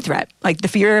human threat, like the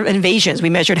fear of invasions.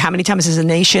 We measured how many times has a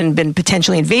nation been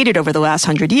potentially invaded over the last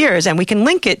 100 years, and we can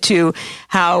link it to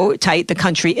how tight the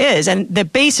country is. And the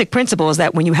basic principle is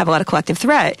that when you have a lot of collective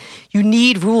threat, you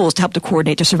need rules to help to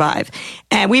coordinate to survive.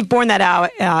 And we've borne that out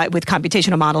with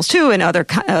computational models too in other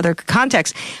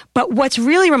contexts. But what's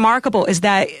really remarkable is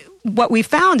that what we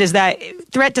found is that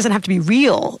threat doesn't have to be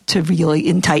real to really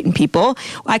entighten people.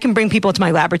 I can bring people into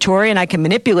my laboratory and I can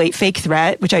manipulate fake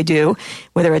threat, which I do,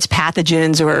 whether it's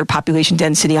pathogens or population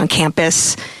density on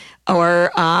campus or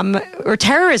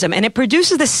terrorism. And it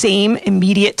produces the same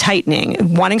immediate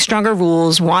tightening, wanting stronger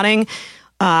rules, wanting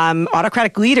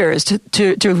autocratic leaders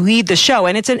to lead the show.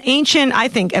 And it's an ancient, I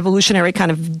think, evolutionary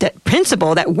kind of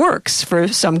principle that works for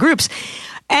some groups.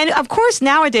 And of course,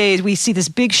 nowadays we see this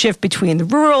big shift between the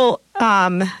rural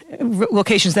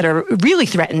locations that are really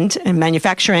threatened in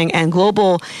manufacturing and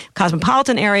global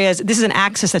cosmopolitan areas. This is an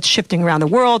axis that's shifting around the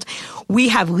world. We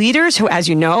have leaders who, as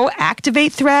you know,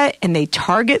 activate threat and they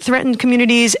target threatened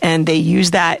communities, and they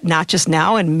use that not just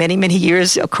now and many, many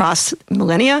years across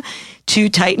millennia to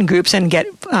tighten groups and get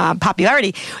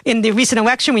popularity. In the recent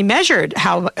election, we measured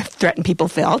how threatened people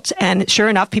felt, and sure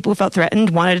enough, people who felt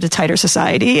threatened wanted a tighter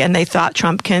society, and they thought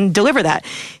Trump can deliver that.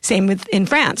 Same in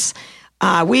France.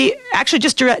 We actually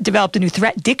just developed a new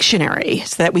threat dictionary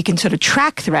so that we can sort of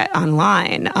track threat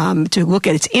online to look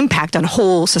at its impact on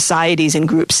whole societies and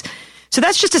groups. So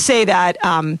that's just to say that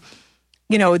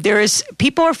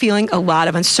people are feeling a lot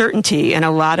of uncertainty and a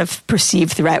lot of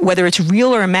perceived threat, whether it's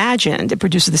real or imagined. It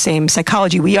produces the same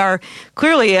psychology. We are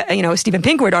clearly, Steven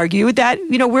Pinker would argue that,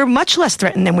 we're much less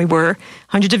threatened than we were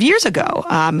hundreds of years ago.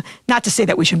 Not to say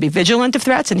that we shouldn't be vigilant of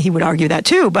threats, and he would argue that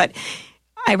too, but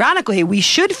ironically, we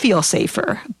should feel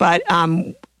safer. But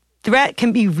threat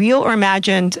can be real or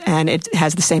imagined, and it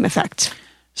has the same effect.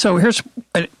 So here's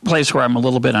a place where I'm a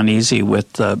little bit uneasy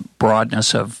with the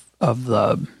broadness of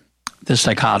this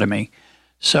dichotomy.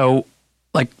 So,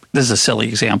 like, this is a silly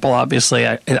example, obviously,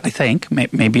 I think.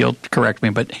 Maybe you'll correct me,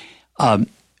 but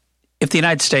if the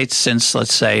United States, since,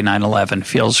 let's say, 9/11,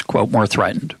 feels, quote, more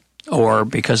threatened, or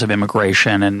because of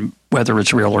immigration, and whether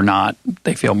it's real or not,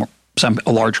 they feel more,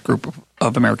 a large group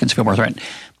of Americans feel more threatened,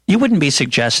 you wouldn't be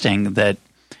suggesting that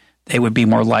they would be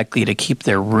more likely to keep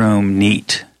their room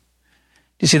neat.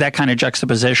 You see that kind of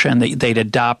juxtaposition, that they'd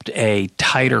adopt a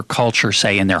tighter culture,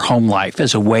 say, in their home life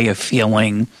as a way of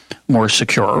feeling more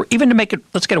secure, or even to make it,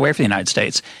 let's get away from the United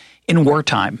States. In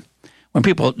wartime, when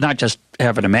people not just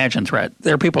have an imagined threat,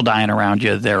 there are people dying around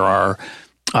you. There's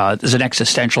an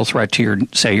existential threat to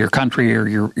your country or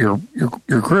your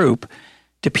group.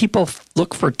 Do people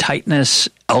look for tightness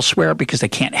elsewhere because they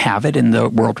can't have it in the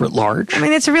world writ large? I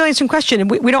mean, it's a really interesting question.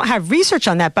 We don't have research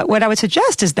on that, but what I would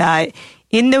suggest is that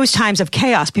in those times of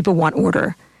chaos, people want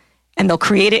order, and they'll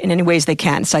create it in any ways they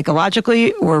can,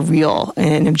 psychologically or real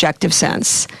in an objective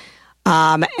sense.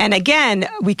 And again,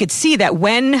 we could see that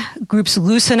when groups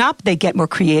loosen up, they get more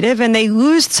creative and they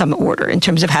lose some order in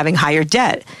terms of having higher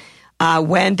debt.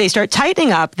 When they start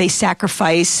tightening up, they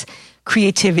sacrifice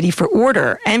creativity for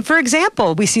order. And for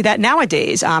example, we see that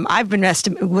nowadays. I've been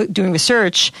doing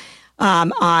research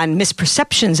on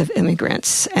misperceptions of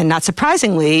immigrants. And not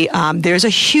surprisingly, there's a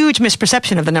huge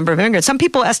misperception of the number of immigrants. Some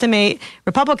people estimate,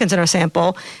 Republicans in our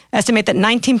sample, estimate that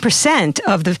 19%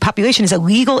 of the population is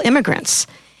illegal immigrants.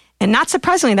 And not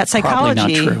surprisingly, that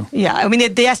psychology. Probably not true. Yeah, I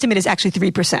mean, the estimate is actually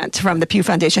 3% from the Pew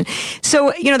Foundation.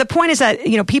 So, the point is that,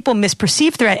 people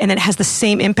misperceive threat and it has the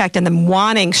same impact on them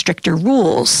wanting stricter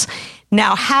rules.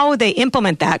 Now, how they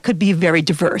implement that could be very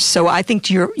diverse. So I think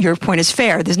your point is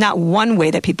fair. There's not one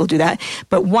way that people do that,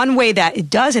 but one way that it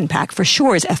does impact for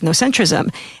sure is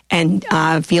ethnocentrism and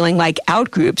feeling like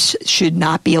outgroups should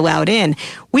not be allowed in.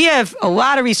 We have a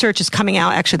lot of research is coming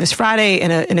out actually this Friday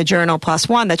in a journal, PLOS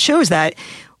One, that shows that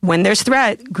when there's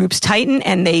threat, groups tighten,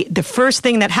 and the first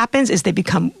thing that happens is they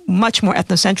become much more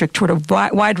ethnocentric toward a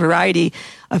wide variety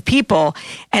of people.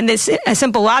 And this a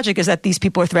simple logic is that these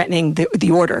people are threatening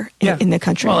the order in the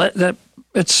country. Well,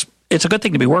 it's a good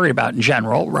thing to be worried about in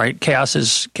general, right?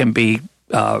 Chaos can be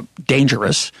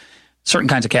dangerous. Certain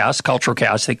kinds of chaos, cultural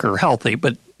chaos, I think are healthy,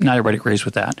 but not everybody agrees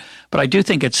with that. But I do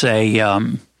think it's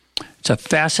a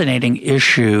fascinating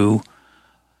issue.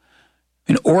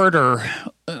 In order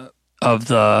of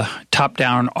the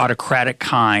top-down autocratic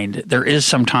kind, there is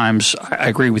sometimes, I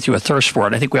agree with you, a thirst for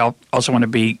it. I think we also want to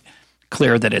be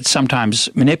clear that it's sometimes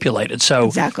manipulated. So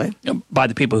exactly. By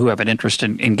the people who have an interest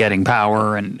in getting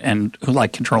power and who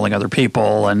like controlling other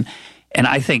people. And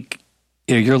I think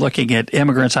you're looking at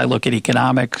immigrants, I look at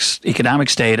economics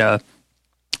data,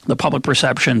 the public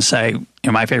perception, say,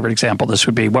 my favorite example, this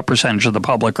would be what percentage of the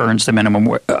public earns the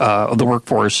minimum of the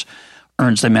workforce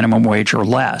earns the minimum wage or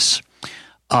less.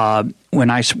 When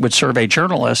I would survey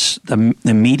journalists, the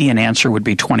median answer would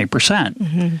be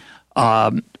 20%.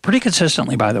 Mm-hmm. Pretty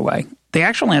consistently, by the way. The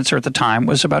actual answer at the time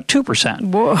was about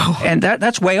 2%. Whoa. And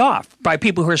that's way off by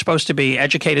people who are supposed to be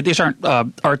educated. These aren't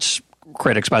arts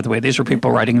critics, by the way. These are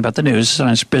people writing about the news,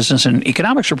 sometimes business and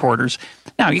economics reporters.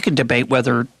 Now, you can debate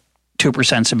whether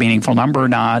 2% is a meaningful number or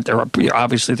not.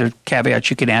 Obviously, there are caveats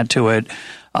you can add to it.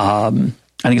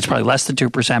 I think it's probably less than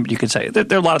 2%, but you could say there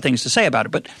are a lot of things to say about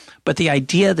it. But the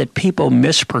idea that people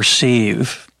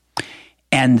misperceive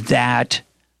and that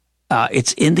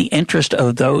it's in the interest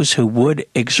of those who would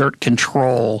exert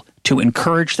control to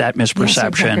encourage that misperception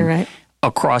exactly right.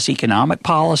 across economic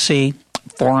policy,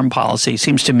 foreign policy,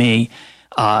 seems to me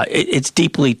it's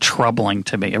deeply troubling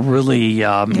to me. It really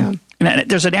and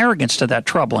there's an arrogance to that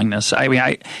troublingness. I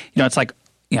mean, it's like,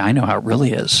 I know how it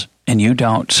really is. And you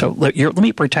don't. So let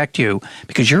me protect you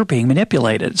because you're being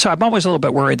manipulated. So I'm always a little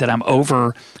bit worried that I'm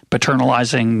over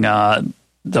paternalizing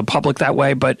the public that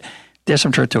way, but there's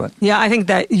some truth to it. Yeah, I think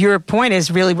that your point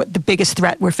is really what the biggest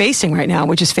threat we're facing right now,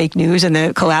 which is fake news and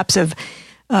the collapse of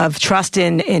trust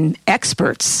in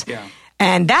experts. Yeah.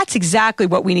 And that's exactly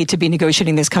what we need to be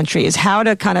negotiating in this country, is how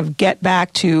to kind of get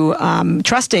back to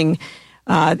trusting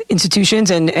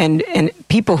institutions and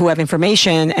people who have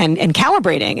information and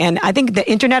calibrating. And I think the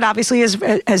internet obviously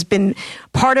has been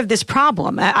part of this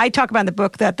problem. I talk about in the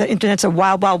book that the internet's a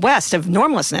wild, wild west of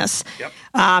normlessness. Yep.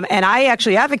 And I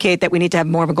actually advocate that we need to have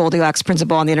more of a Goldilocks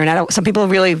principle on the internet. Some people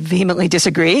really vehemently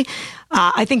disagree.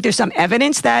 I think there's some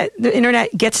evidence that the internet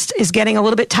is getting a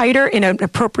little bit tighter in an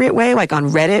appropriate way, like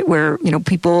on Reddit, where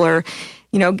people are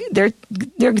they're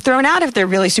thrown out if they're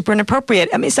really super inappropriate.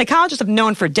 I mean, psychologists have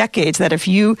known for decades that if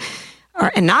you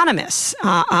are anonymous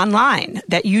online,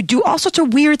 that you do all sorts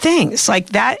of weird things like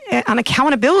that on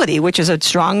accountability, which is a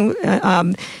strong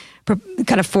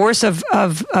kind of force of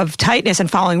tightness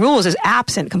and following rules is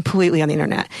absent completely on the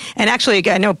internet. And actually,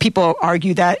 I know people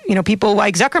argue that, people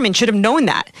like Zuckerman should have known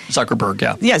that. Zuckerberg,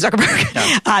 yeah. Yeah, Zuckerberg.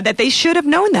 Yeah. That they should have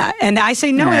known that. And I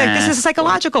say, no, this is a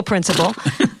psychological principle.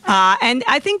 And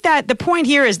I think that the point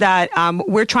here is that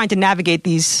we're trying to navigate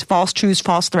these false truths,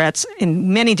 false threats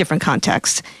in many different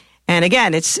contexts. And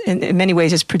again, it's in many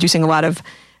ways it's producing a lot of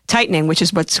tightening, which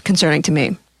is what's concerning to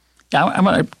me.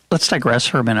 Let's digress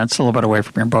for a minute. It's a little bit away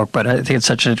from your book, but I think it's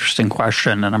such an interesting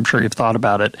question, and I'm sure you've thought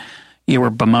about it. You were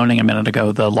bemoaning a minute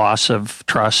ago the loss of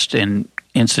trust in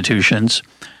institutions,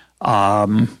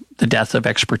 the death of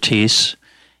expertise.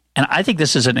 And I think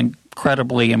this is an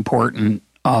incredibly important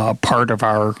part of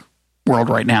our world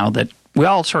right now that we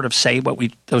all sort of say what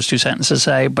those two sentences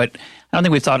say, but I don't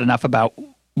think we've thought enough about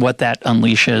what that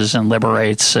unleashes and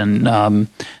liberates. And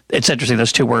it's interesting,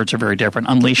 those two words are very different.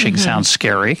 Unleashing sounds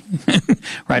scary,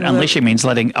 right? Unleashing means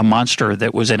letting a monster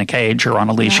that was in a cage or on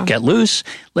a leash get loose.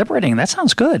 Liberating, that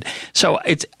sounds good. So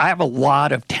I have a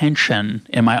lot of tension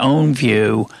in my own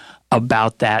view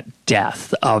about that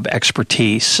death of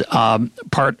expertise. A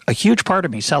huge part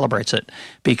of me celebrates it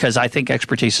because I think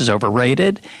expertise is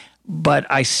overrated. But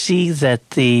I see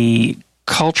that the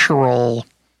cultural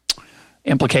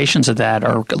implications of that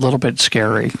are a little bit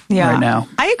scary right now.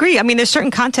 I agree. I mean, there's certain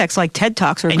contexts like TED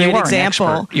Talks are a great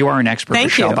example. You are an expert, Thank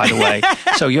Michelle, you. by the way.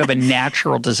 So you have a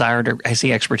natural desire to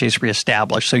see expertise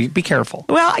reestablished. So you be careful.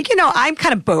 Well, I'm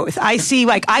kind of both. I see,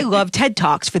 I love TED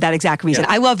Talks for that exact reason.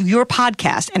 Yeah. I love your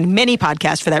podcast and many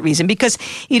podcasts for that reason because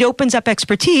it opens up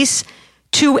expertise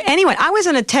to anyone. I was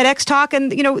in a TEDx talk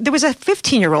and, there was a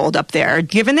 15-year-old up there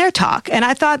giving their talk. And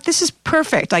I thought, this is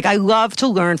perfect. I love to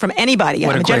learn from anybody.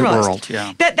 What I'm a great generalist. world,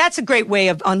 yeah. That's a great way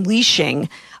of unleashing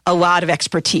a lot of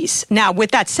expertise. Now,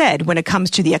 with that said, when it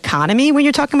comes to the economy, when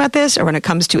you're talking about this, or when it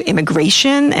comes to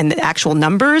immigration and the actual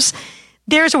numbers,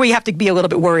 there's where you have to be a little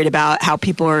bit worried about how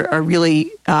people are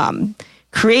really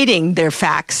creating their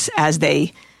facts as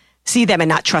they see them and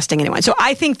not trusting anyone. So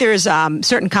I think there's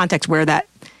certain contexts where that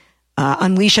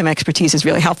unleashing expertise is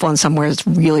really helpful and somewhere it's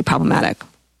really problematic.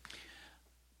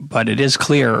 But it is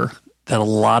clear that a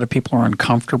lot of people are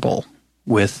uncomfortable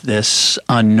with this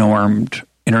unnormed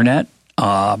internet,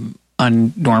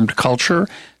 unnormed culture.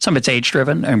 Some of it's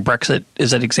age-driven. And Brexit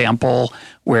is an example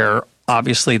where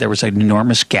obviously there was an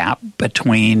enormous gap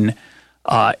between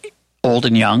old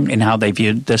and young in how they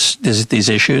viewed these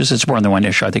issues. It's more than one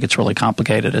issue. I think it's really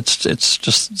complicated. It's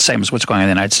just the same as what's going on in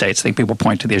the United States. I think people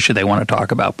point to the issue they want to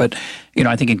talk about. But,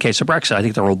 I think in case of Brexit, I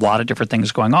think there were a lot of different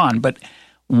things going on. But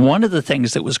one of the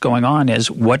things that was going on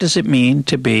is, what does it mean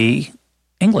to be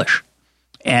English?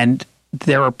 And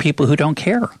there are people who don't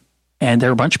care. And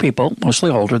there are a bunch of people, mostly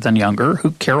older than younger,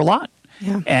 who care a lot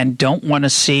and don't want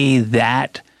to see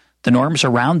that the norms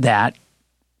around that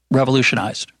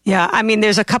revolutionized. Yeah, I mean,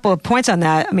 there's a couple of points on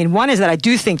that. I mean, one is that I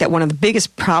do think that one of the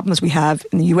biggest problems we have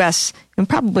in the U.S. and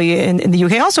probably in the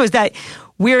U.K. also is that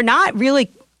we're not really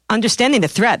understanding the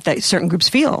threat that certain groups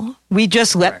feel. We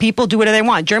just let people do whatever they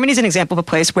want. Germany's an example of a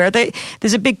place where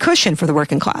there's a big cushion for the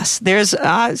working class. There's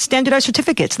standardized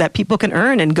certificates that people can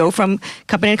earn and go from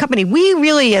company to company. We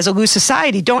really, as a loose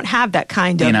society, don't have that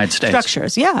kind of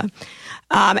structures. Yeah.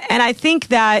 And I think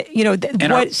that,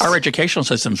 our educational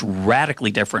system's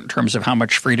radically different in terms of how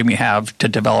much freedom you have to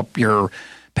develop your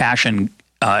passion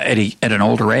at an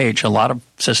older age. A lot of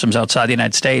systems outside the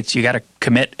United States, you got to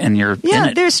commit and you're in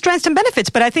it. There's strengths and benefits.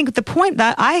 But I think the point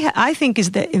that I think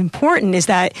is that important is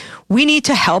that we need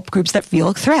to help groups that feel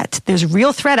a threat. There's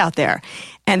real threat out there.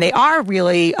 And they are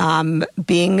really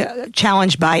being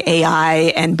challenged by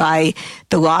AI and by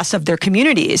the loss of their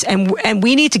communities. And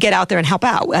we need to get out there and help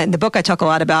out. In the book, I talk a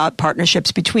lot about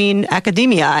partnerships between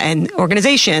academia and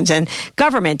organizations and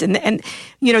government. And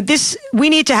we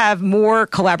need to have more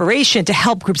collaboration to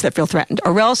help groups that feel threatened,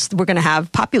 or else we're going to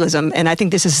have populism. And I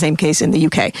think this is the same case in the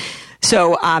UK.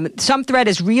 So some threat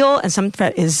is real and some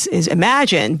threat is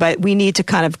imagined, but we need to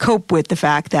kind of cope with the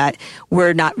fact that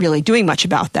we're not really doing much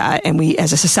about that. And we,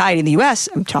 as a society in the U.S.,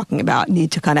 I'm talking about,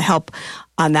 need to kind of help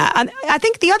on that. And I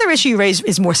think the other issue you raised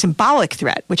is more symbolic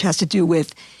threat, which has to do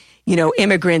with,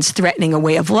 immigrants threatening a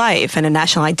way of life and a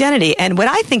national identity. And what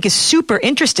I think is super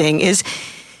interesting is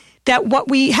that what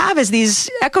we have is these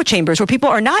echo chambers where people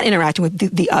are not interacting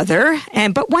with the other.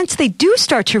 But once they do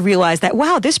start to realize that,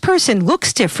 wow, this person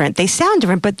looks different, they sound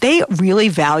different, but they really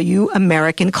value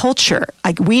American culture.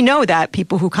 Like, we know that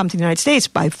people who come to the United States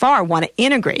by far want to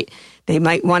integrate. They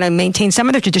might want to maintain some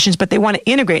of their traditions, but they want to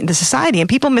integrate into society. And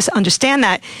people misunderstand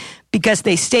that because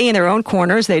they stay in their own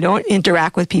corners. They don't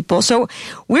interact with people. So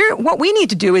what we need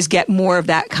to do is get more of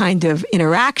that kind of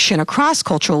interaction across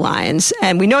cultural lines.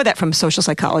 And we know that from social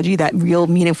psychology, that real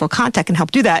meaningful contact can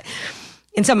help do that.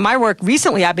 In some of my work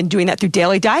recently, I've been doing that through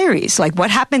daily diaries. Like, what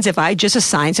happens if I just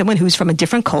assign someone who's from a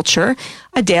different culture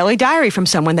a daily diary from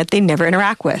someone that they never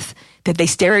interact with, that they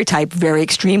stereotype very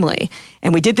extremely?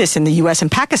 And we did this in the U.S.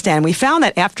 and Pakistan. We found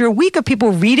that after a week of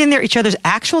people reading each other's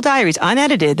actual diaries,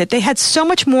 unedited, that they had so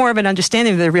much more of an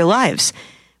understanding of their real lives.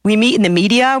 We meet in the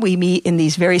media. We meet in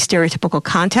these very stereotypical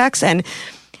contexts. And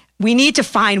we need to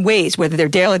find ways, whether they're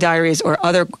daily diaries or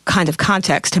other kind of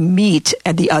contexts, to meet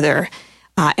at the other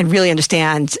and really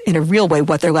understand in a real way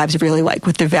what their lives are really like,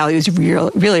 what their values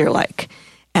really are like.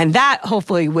 And that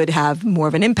hopefully would have more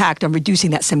of an impact on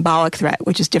reducing that symbolic threat,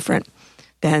 which is different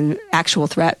than actual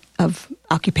threat of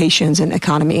occupations and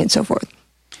economy and so forth.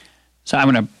 So I'm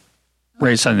going to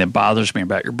raise something that bothers me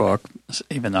about your book,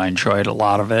 even though I enjoyed a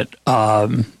lot of it.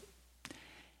 And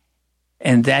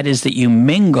that is that you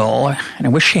mingle, and I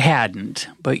wish you hadn't,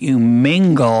 but you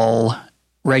mingle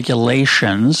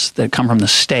regulations that come from the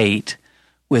state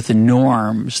with the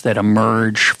norms that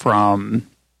emerge from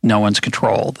no one's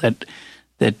control. That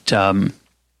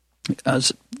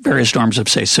various norms of,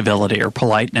 say, civility or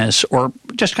politeness or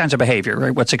just kinds of behavior,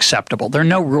 right? What's acceptable. There are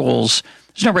no rules.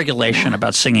 There's no regulation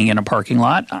about singing in a parking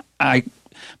lot.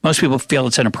 Most people feel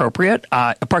it's inappropriate.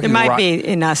 It might be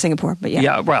in Singapore, but yeah.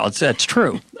 Yeah, well, that's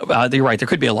true. You're right. There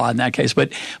could be a law in that case,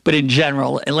 but in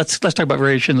general, and let's talk about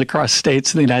variations across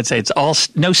states in the United States.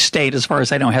 No state, as far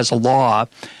as I know, has a law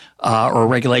or a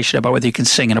regulation about whether you can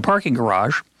sing in a parking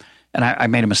garage. And I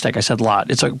made a mistake. I said lot.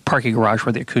 It's a parking garage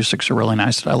where the acoustics are really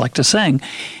nice that I like to sing.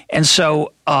 And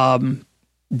so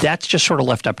that's just sort of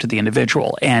left up to the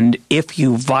individual. And if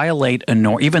you violate a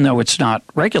norm, even though it's not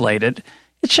regulated,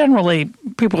 it's generally,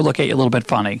 people look at you a little bit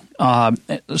funny.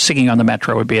 Singing on the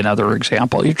metro would be another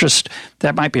example.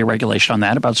 That might be a regulation on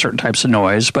that about certain types of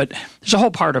noise. But there's a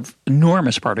whole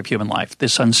enormous part of human life,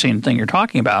 this unseen thing you're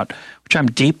talking about, which I'm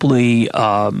deeply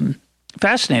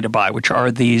fascinated by, which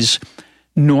are these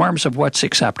norms of what's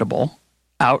acceptable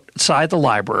outside the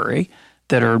library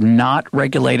that are not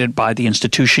regulated by the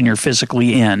institution you're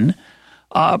physically in,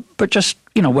 but just,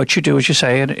 what you do, as you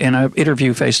say, in an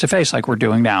interview face-to-face like we're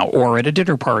doing now, or at a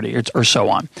dinner party or so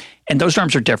on. And those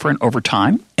norms are different over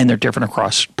time, and they're different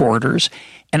across borders.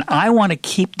 And I want to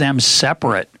keep them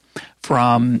separate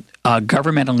from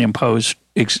governmentally imposed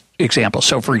examples.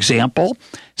 So, for example,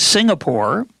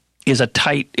 Singapore is a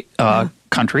tight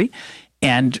country,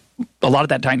 and a lot of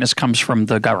that tightness comes from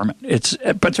the government.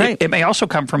 But right. It may also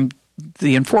come from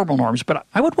the informal norms, but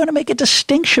I would want to make a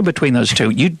distinction between those two.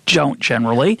 You don't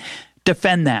generally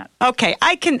defend that. Okay,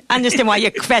 I can understand why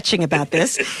you're kvetching about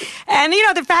this. And,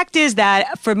 the fact is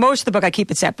that for most of the book, I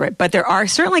keep it separate. But there are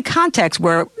certainly contexts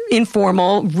where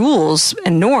informal rules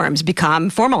and norms become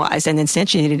formalized and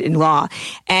instantiated in law.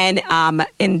 And,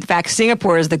 in fact,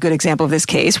 Singapore is the good example of this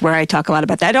case where I talk a lot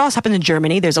about that. It also happened in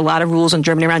Germany. There's a lot of rules in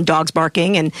Germany around dogs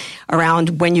barking and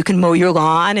around when you can mow your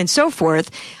lawn and so forth.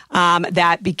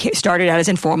 That started out as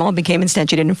informal and became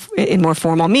instantiated in more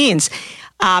formal means.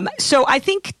 So I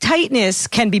think tightness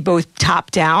can be both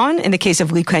top-down. In the case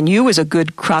of Lee Kuan Yew, was a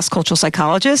good cross-cultural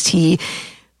psychologist. He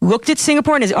looked at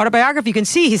Singapore in his autobiography. You can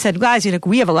see he said, guys,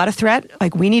 we have a lot of threat.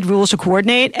 We need rules to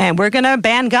coordinate, and we're going to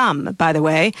ban gum, by the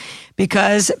way,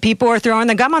 because people are throwing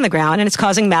the gum on the ground, and it's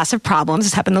causing massive problems.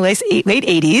 This happened in the late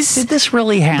 80s. Did this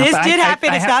really happen? This did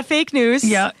happen. It's not fake news.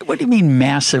 Yeah. What do you mean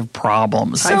massive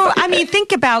problems? So,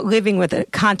 think about living with a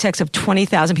context of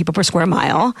 20,000 people per square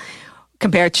mile,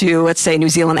 compared to, let's say, New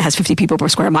Zealand that has 50 people per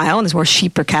square mile, and there's more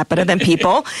sheep per capita than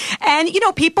people. And,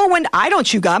 people, when I don't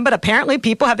chew gum, but apparently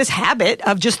people have this habit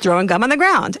of just throwing gum on the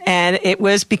ground. And it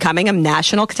was becoming a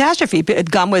national catastrophe.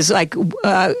 Gum was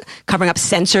covering up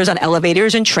sensors on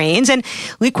elevators and trains. And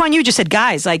Lee Kuan Yew just said,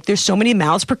 guys, there's so many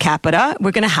mouths per capita,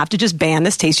 we're going to have to just ban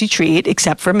this tasty treat,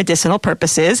 except for medicinal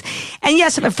purposes. And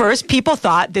yes, at first, people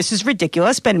thought this is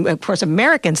ridiculous. But of course,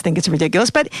 Americans think it's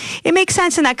ridiculous. But it makes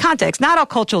sense in that context. Not all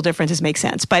cultural differences make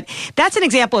sense. But that's an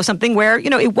example of something where,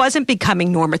 it wasn't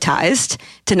becoming normatized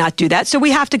to not do that. So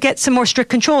we have to get some more strict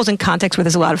controls in contexts where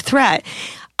there's a lot of threat.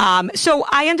 So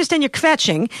I understand you're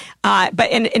kvetching,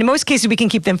 but in most cases we can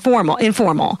keep them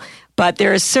informal. But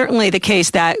there is certainly the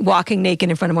case that walking naked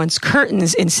in front of one's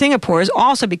curtains in Singapore has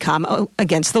also become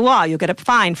against the law. You'll get a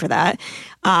fine for that.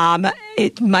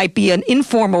 It might be an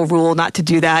informal rule not to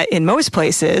do that in most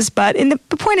places. But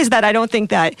the point is that I don't think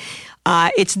that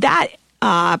it's that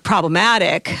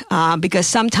problematic because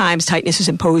sometimes tightness is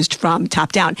imposed from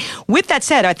top down. With that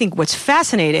said, I think what's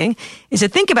fascinating is to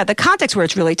think about the context where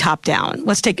it's really top down.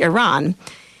 Let's take Iran.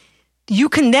 You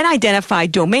can then identify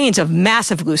domains of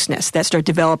massive looseness that start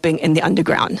developing in the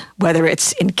underground, whether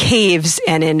it's in caves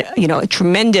and in a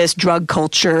tremendous drug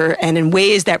culture and in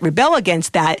ways that rebel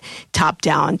against that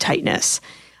top-down tightness.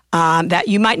 That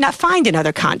you might not find in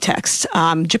other contexts.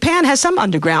 Japan has some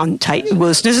underground tight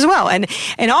looseness as well.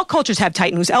 And all cultures have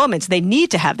tight and loose elements. They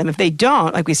need to have them. If they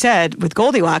don't, like we said, with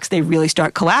Goldilocks, they really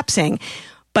start collapsing.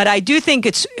 But I do think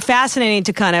it's fascinating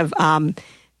to kind of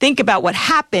think about what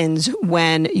happens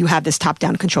when you have this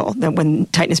top-down control, when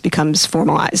tightness becomes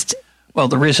formalized. Well,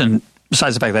 the reason,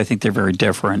 besides the fact that I think they're very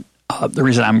different, the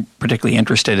reason I'm particularly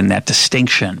interested in that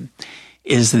distinction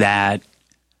is that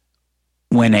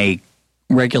when a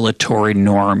regulatory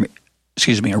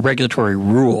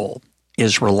rule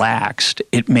is relaxed,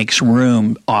 it makes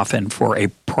room often for a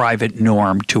private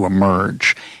norm to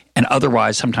emerge. And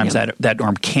otherwise, sometimes that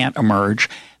norm can't emerge.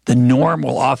 The norm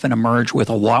will often emerge with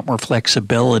a lot more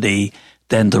flexibility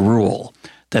than the rule,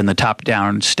 than the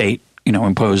top-down state,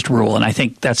 imposed rule. And I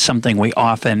think that's something we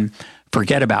often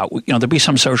forget about. There'll be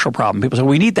some social problem. People say,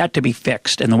 we need that to be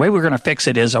fixed. And the way we're going to fix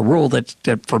it is a rule that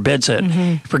forbids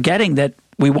it, forgetting that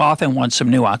we often want some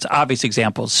nuance. Obvious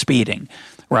example is speeding,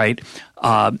 right?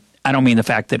 I don't mean the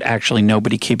fact that actually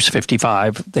nobody keeps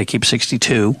 55; they keep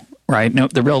 62. Right? No,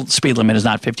 the real speed limit is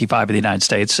not 55 in the United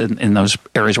States in those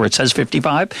areas where it says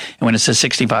 55. And when it says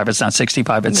 65, it's not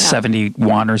 65. It's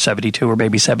 71 or 72 or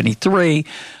maybe 73.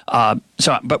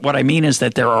 But what I mean is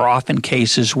that there are often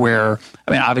cases where,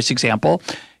 I mean, obvious example,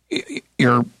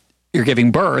 you're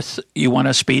giving birth, you want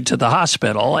to speed to the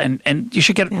hospital, and you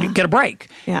should get a break.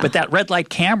 Yeah. But that red light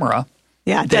camera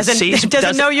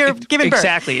doesn't know you're giving birth.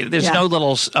 Exactly. There's no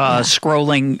little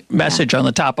scrolling message on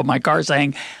the top of my car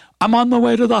saying, I'm on the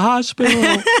way to the hospital.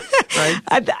 Right?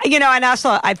 And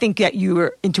also I think that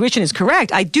your intuition is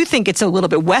correct. I do think it's a little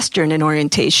bit Western in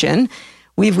orientation.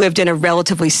 We've lived in a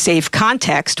relatively safe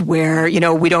context where,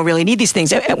 we don't really need these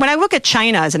things. When I look at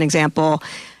China as an example,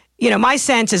 my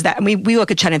sense is that we look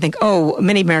at China and think,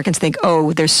 many Americans think,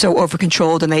 they're so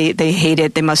over-controlled and they hate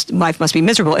it. Life must be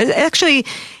miserable. Actually,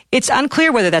 it's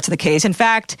unclear whether that's the case. In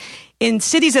fact, in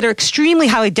cities that are extremely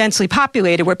highly densely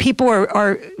populated, where people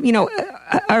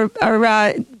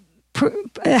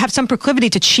have some proclivity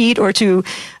to cheat or to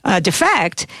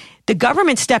defect, the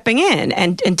government's stepping in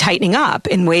and tightening up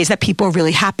in ways that people are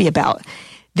really happy about.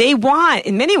 They want,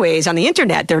 in many ways, on the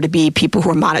internet, there to be people who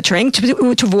are monitoring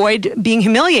to avoid being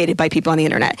humiliated by people on the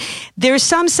internet. There's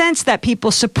some sense that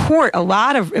people support a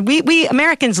lot of. We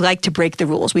Americans like to break the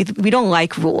rules. We don't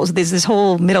like rules. There's this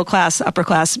whole middle class, upper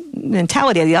class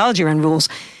mentality, ideology around rules.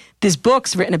 There's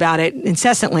books written about it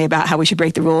incessantly about how we should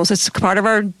break the rules. It's part of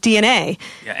our DNA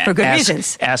for good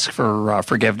reasons. Ask for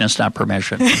forgiveness, not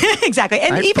permission. Exactly.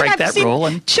 And even break that rule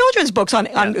and children's books on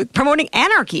promoting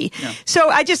anarchy. Yeah.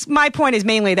 So my point is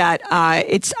mainly that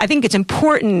I think it's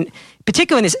important,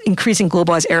 particularly in this increasing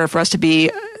globalized era, for us to be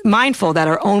mindful that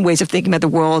our own ways of thinking about the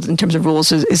world in terms of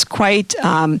rules is quite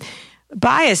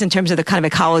biased in terms of the kind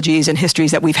of ecologies and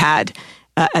histories that we've had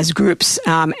as groups.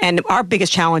 And our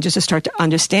biggest challenge is to start to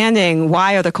understanding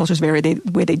why other cultures vary the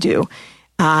way they do.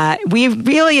 We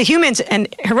really, humans,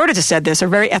 and Herodotus said this, are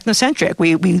very ethnocentric.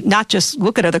 We not just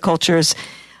look at other cultures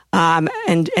and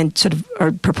sort of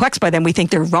are perplexed by them. We think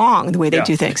they're wrong the way they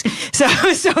do things.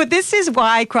 So this is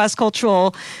why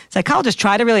cross-cultural psychologists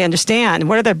try to really understand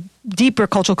what are the deeper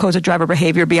cultural codes that drive our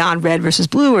behavior beyond red versus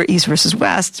blue or east versus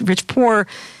west, rich, poor,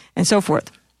 and so forth.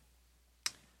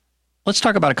 Let's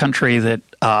talk about a country that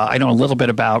I know a little bit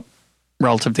about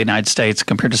relative to the United States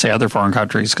compared to, say, other foreign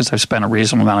countries, because I've spent a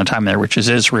reasonable amount of time there, which is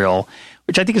Israel,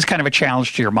 which I think is kind of a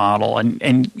challenge to your model.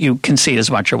 And you concede as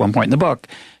much at one point in the book.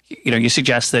 You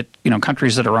suggest that,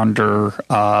 countries that are under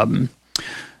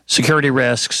security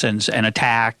risks and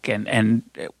attack and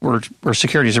where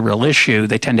security is a real issue,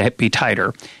 they tend to be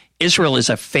tighter. Israel is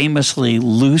a famously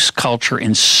loose culture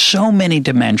in so many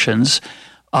dimensions.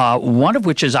 One of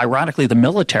which is, ironically, the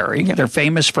military. They're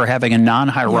famous for having a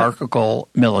non-hierarchical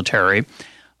military.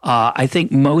 I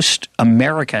think most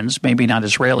Americans, maybe not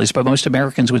Israelis, but most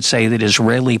Americans would say that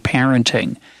Israeli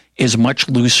parenting is much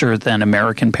looser than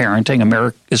American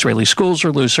parenting. Israeli schools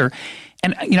are looser.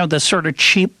 And, the sort of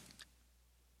cheap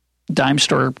dime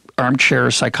store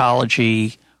armchair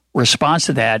psychology response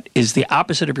to that is the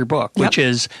opposite of your book, which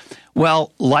is,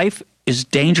 well, life is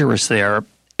dangerous there.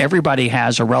 Everybody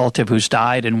has a relative who's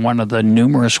died in one of the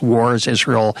numerous wars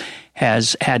Israel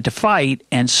has had to fight,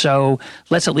 and so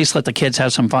let's at least let the kids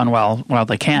have some fun while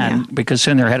they can, because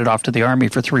soon they're headed off to the army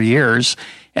for 3 years,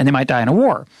 and they might die in a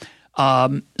war.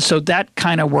 So that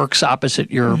kind of works opposite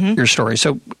your story.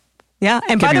 So. Yeah,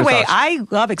 and by the way, I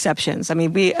love exceptions. I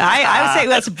mean, I would say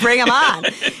let's bring them on.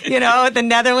 The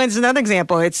Netherlands is another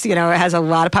example. It's it has a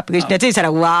lot of population. It's had a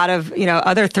lot of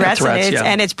other threats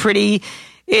and it's pretty.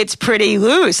 It's pretty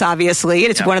loose, obviously.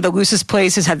 It's one of the loosest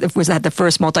places. Had the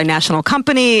first multinational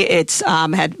company. It's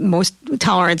had most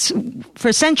tolerance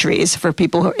for centuries for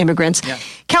people who are immigrants. Yeah.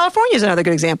 California is another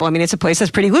good example. I mean, it's a place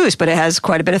that's pretty loose, but it has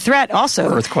quite a bit of threat also.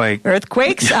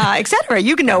 Earthquakes, et cetera.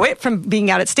 You can know it from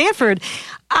being out at Stanford.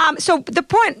 So the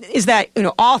point is that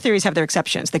all theories have their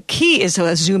exceptions. The key is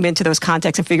to zoom into those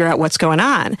contexts and figure out what's going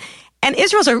on. And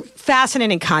Israel's a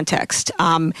fascinating context.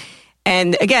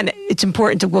 And again, it's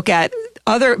important to look at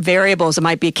other variables that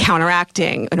might be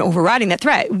counteracting and overriding that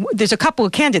threat. There's a couple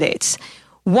of candidates.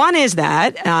 One is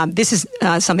that this is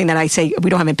something that I say we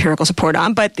don't have empirical support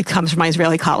on, but it comes from my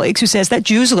Israeli colleagues who says that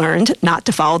Jews learned not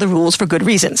to follow the rules for good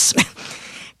reasons.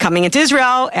 Coming into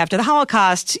Israel after the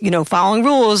Holocaust, following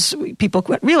rules, people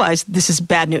realized this is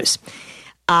bad news.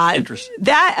 Interesting.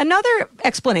 That another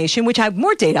explanation, which I have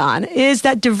more data on, is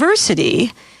that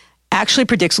diversity actually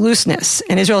predicts looseness.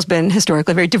 And Israel's been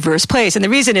historically a very diverse place. And the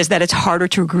reason is that it's harder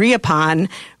to agree upon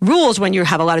rules when you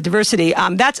have a lot of diversity.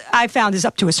 That's, I found, is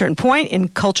up to a certain point in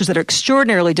cultures that are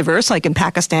extraordinarily diverse, like in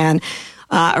Pakistan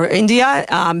or India,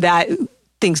 that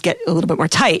things get a little bit more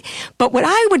tight. But what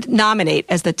I would nominate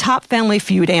as the top Family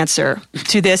Feud answer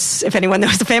to this, if anyone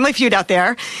knows the Family Feud out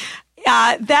there,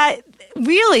 that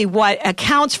really what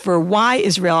accounts for why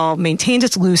Israel maintains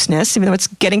its looseness, even though it's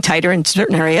getting tighter in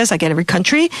certain areas, like in every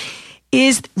country,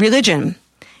 is religion.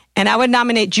 And I would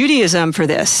nominate Judaism for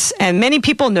this. And many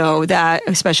people know that,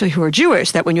 especially who are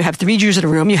Jewish, that when you have 3 Jews in a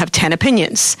room, you have 10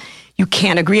 opinions. You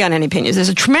can't agree on any opinions. There's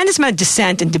a tremendous amount of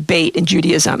dissent and debate in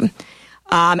Judaism.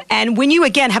 And when you,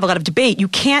 again, have a lot of debate, you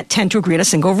can't tend to agree on a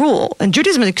single rule. And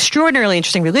Judaism is an extraordinarily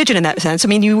interesting religion in that sense. I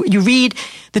mean, you read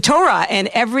the Torah, and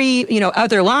every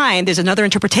other line, there's another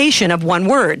interpretation of one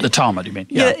word. The Talmud, you mean?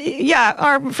 Yeah,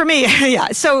 or for me, yeah.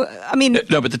 So, I mean...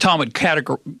 No, but the Talmud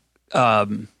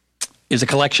is a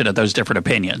collection of those different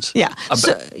opinions. Yeah.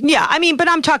 I mean, but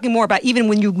I'm talking more about even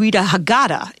when you read a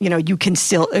Haggadah, you can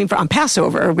still, on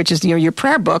Passover, which is your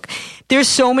prayer book, there's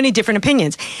so many different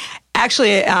opinions.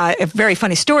 Actually, a very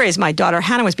funny story is my daughter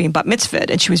Hannah was being bat mitzvahed,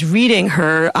 and she was reading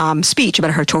her speech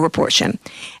about her Torah portion,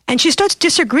 and she starts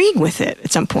disagreeing with it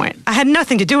at some point. I had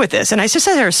nothing to do with this, and I just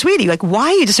said to her, sweetie, like, why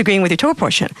are you disagreeing with your Torah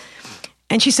portion?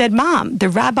 And she said, Mom, the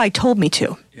rabbi told me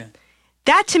to. Yeah.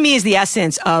 That, to me, is the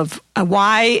essence of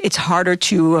why it's harder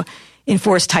to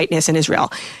enforce tightness in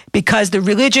Israel, because the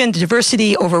religion, the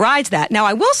diversity overrides that. Now,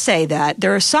 I will say that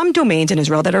there are some domains in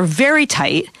Israel that are very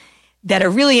tight, that are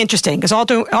really interesting, because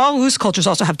all loose cultures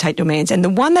also have tight domains. And the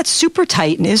one that's super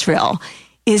tight in Israel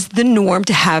is the norm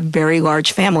to have very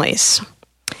large families.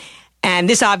 And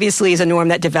this obviously is a norm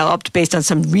that developed based on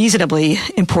some reasonably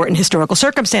important historical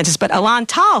circumstances. But Alon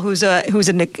Tal, who's an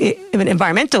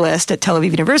environmentalist at Tel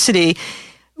Aviv University,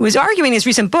 was arguing in his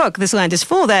recent book, This Land is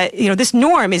Full, that this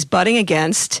norm is butting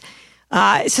against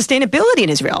sustainability in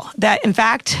Israel. That, in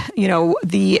fact,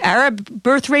 the Arab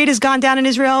birth rate has gone down in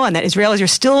Israel, and that Israelis are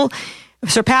still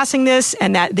surpassing this,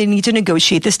 and that they need to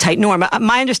negotiate this tight norm.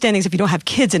 My understanding is if you don't have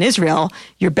kids in Israel,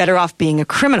 you're better off being a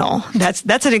criminal. That's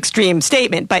an extreme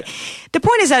statement. But the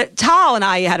point is that Tal and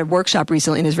I had a workshop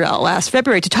recently in Israel last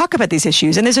February to talk about these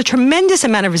issues, and there's a tremendous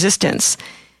amount of resistance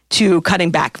to cutting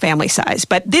back family size.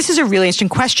 But this is a really interesting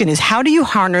question, is how do you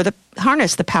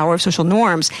harness the power of social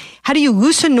norms? How do you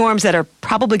loosen norms that are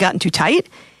probably gotten too tight?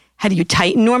 How do you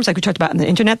tighten norms, like we talked about on the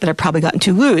internet, that have probably gotten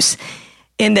too loose?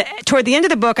 Toward the end of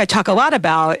the book, I talk a lot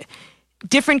about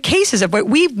different cases of where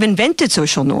we've invented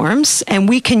social norms, and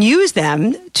we can use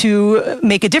them to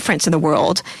make a difference in the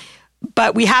world.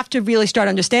 But we have to really start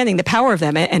understanding the power of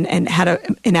them and how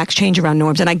to enact change around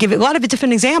norms. And I give a lot of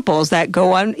different examples that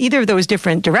go on either of those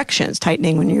different directions,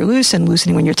 tightening when you're loose and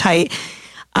loosening when you're tight.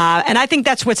 And I think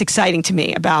that's what's exciting to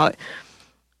me about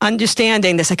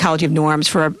understanding the psychology of norms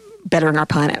for bettering our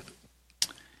planet.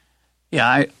 Yeah,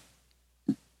 I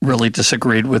really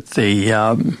disagreed with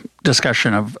the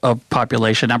discussion of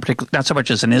population, not so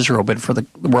much as in Israel, but for the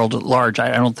world at large.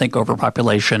 I don't think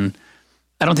overpopulation,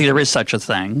 I don't think there is such a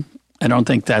thing. I don't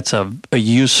think that's a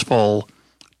useful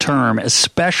term,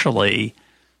 especially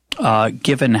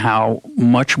given how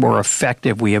much more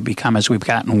effective we have become as we've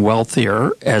gotten wealthier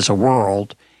as a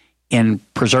world in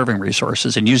preserving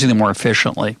resources and using them more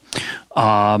efficiently.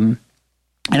 And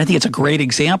I think it's a great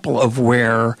example of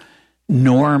where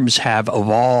norms have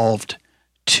evolved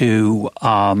to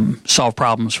solve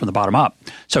problems from the bottom up.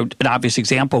 So an obvious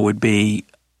example would be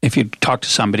if you talk to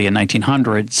somebody in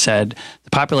 1900 said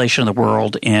the population of the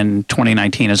world in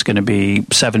 2019 is going to be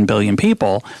 7 billion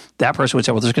people, that person would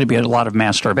say, well, there's going to be a lot of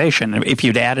mass starvation. If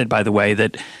you'd added, by the way,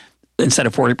 that instead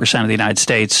of 40% of the United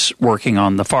States working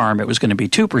on the farm, it was going to be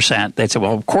 2%, they'd say,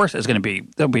 well, of course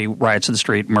there'll be riots in the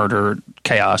street, murder,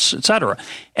 chaos, et cetera.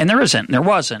 And there isn't, and there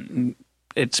wasn't.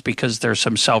 It's because there's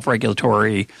some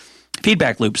self-regulatory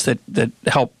feedback loops that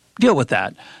help deal with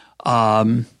that.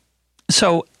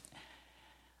 So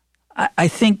I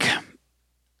think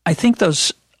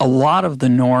a lot of the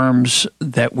norms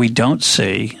that we don't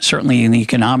see, certainly in the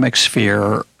economic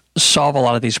sphere, solve a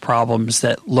lot of these problems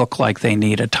that look like they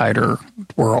need a tighter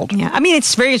world. Yeah, I mean,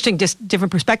 it's very interesting, just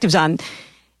different perspectives on.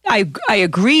 I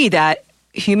agree that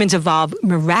humans evolve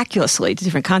miraculously to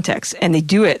different contexts, and they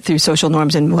do it through social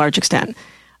norms in large extent.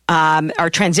 Our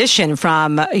transition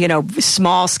from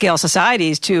small scale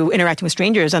societies to interacting with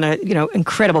strangers on a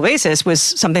incredible basis was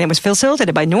something that was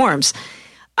facilitated by norms.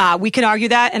 We can argue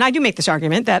that, and I do make this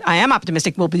argument that I am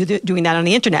optimistic we'll be doing that on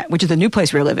the internet, which is the new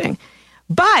place we're living.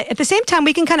 But at the same time,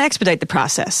 we can kind of expedite the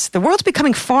process. The world's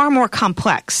becoming far more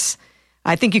complex.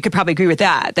 I think you could probably agree with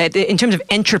that in terms of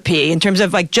entropy, in terms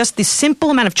of like just the simple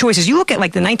amount of choices. You look at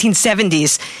like the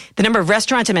 1970s, the number of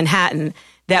restaurants in Manhattan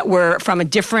that were from a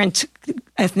different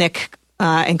ethnic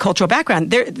and cultural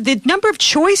background, the number of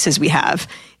choices we have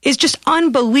is just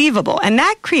unbelievable. And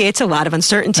that creates a lot of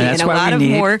uncertainty and a lot of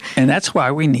more. And that's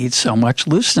why we need so much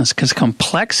looseness, because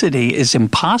complexity is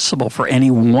impossible for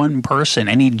any one person,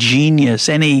 any genius,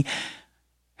 any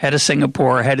head of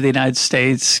Singapore, head of the United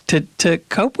States to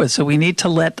cope with. So we need to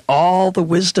let all the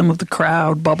wisdom of the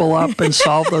crowd bubble up and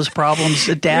solve those problems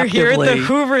adaptively. You're here at the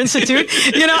Hoover Institute.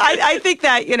 I think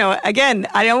that, again,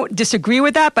 I don't disagree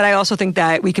with that, but I also think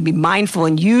that we can be mindful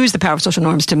and use the power of social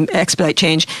norms to expedite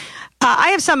change. I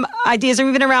have some ideas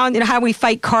even around how we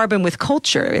fight carbon with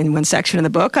culture in one section in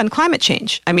the book on climate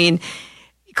change. I mean,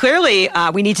 clearly,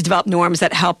 we need to develop norms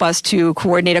that help us to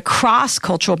coordinate across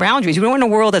cultural boundaries. We don't want a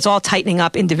world that's all tightening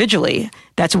up individually.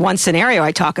 That's one scenario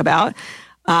I talk about.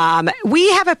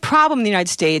 We have a problem in the United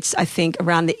States, I think,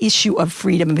 around the issue of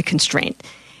freedom and constraint.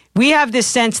 We have this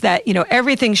sense that,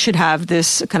 everything should have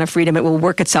this kind of freedom. It will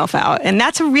work itself out. And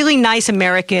that's a really nice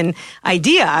American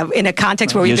idea in a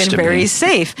context where we've been very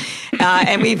safe.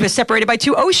 And we've been separated by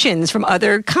two oceans from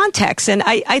other contexts. And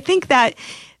I think that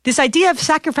this idea of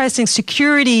sacrificing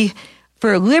security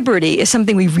for liberty is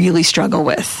something we really struggle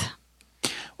with.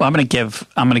 Well, I'm going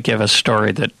to give a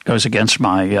story that goes against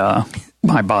my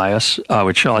my bias,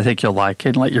 which I think you'll like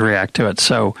and let you react to it.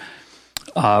 So,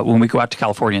 when we go out to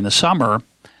California in the summer,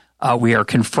 we are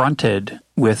confronted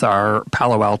with our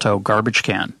Palo Alto garbage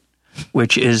can,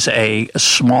 which is a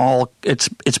small. It's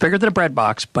bigger than a bread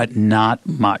box, but not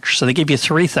much. So they give you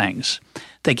three things.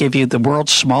 They give you the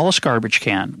world's smallest garbage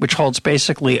can, which holds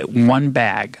basically one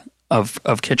bag of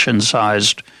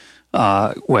kitchen-sized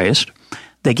waste.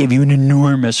 They give you an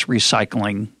enormous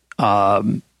recycling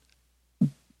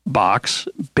box,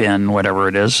 bin, whatever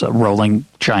it is, a rolling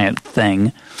giant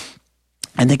thing.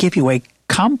 And they give you a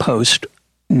compost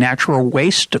natural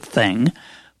waste thing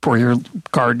for your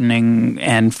gardening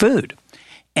and food.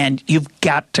 And you've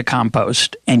got to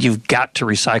compost and you've got to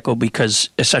recycle because,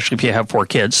 especially if you have 4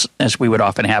 kids, as we would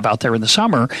often have out there in the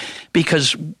summer,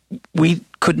 because we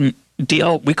couldn't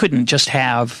just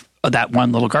have that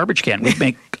one little garbage can.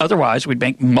 Otherwise we'd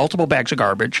make multiple bags of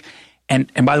garbage. And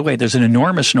by the way, there's an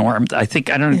enormous norm.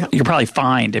 You're probably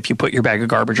fined if you put your bag of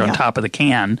garbage on top of the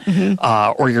can,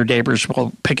 or your neighbors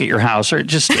will picket your house, or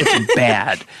it's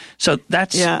bad. So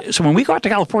so when we go out to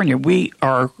California, we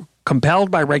are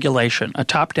compelled by regulation, a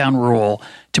top-down rule,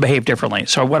 to behave differently.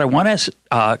 So what I want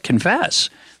to confess,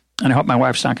 and I hope my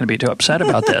wife's not going to be too upset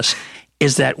about this,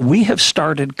 is that we have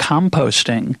started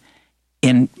composting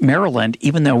in Maryland,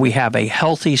 even though we have a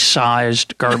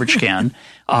healthy-sized garbage can,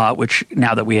 which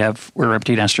now that we're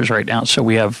empty nesters right now, so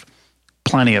we have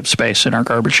plenty of space in our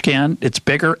garbage can. It's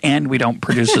bigger, and we don't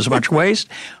produce as much waste,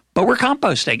 but we're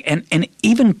composting. And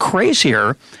even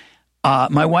crazier,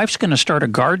 my wife's going to start a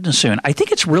garden soon. I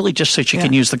think it's really just so she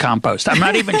can use the compost. I'm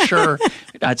not even sure.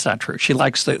 That's not true. She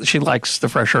likes the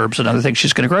fresh herbs and other things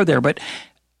she's going to grow there. But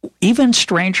even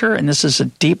stranger, and this is a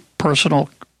deep personal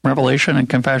revelation and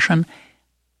confession,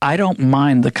 I don't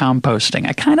mind the composting.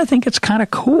 I kind of think it's kind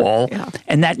of cool,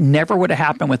 and that never would have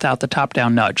happened without the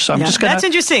top-down nudge. So I'm just going to... That's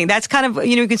interesting. That's kind of,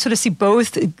 you can sort of see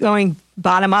both going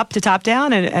bottom up to top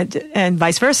down and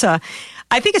vice versa.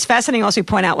 I think it's fascinating also to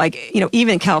point out,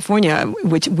 even California,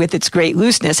 which with its great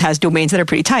looseness has domains that are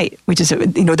pretty tight, which is,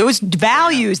 those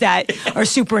values that are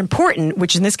super important,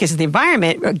 which in this case is the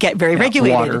environment, get very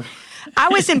regulated. Water. I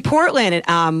was in Portland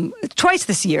twice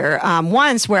this year,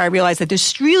 once where I realized that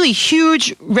there's really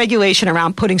huge regulation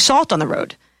around putting salt on the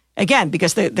road. Again,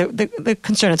 because the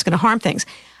concern it's going to harm things.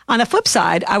 On the flip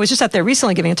side, I was just out there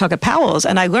recently giving a talk at Powell's,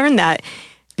 and I learned that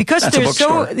because that's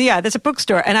a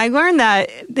bookstore. And I learned that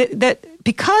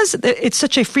because it's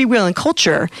such a freewheeling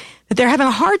culture, that they're having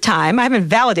a hard time. I haven't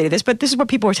validated this, but this is what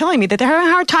people were telling me, that they're having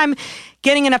a hard time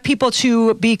getting enough people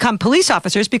to become police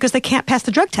officers because they can't pass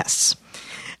the drug tests.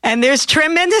 And there's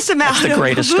tremendous amount of That's the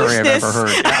greatest story I've ever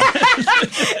heard.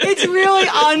 It's really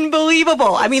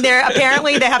unbelievable. I mean, they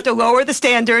have to lower the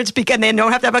standards because they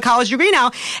don't have to have a college degree now.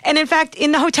 And in fact,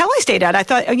 in the hotel I stayed at, I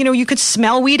thought, you could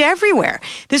smell weed everywhere.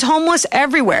 There's homeless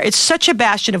everywhere. It's such a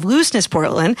bastion of looseness,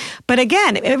 Portland. But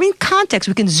again, in every context,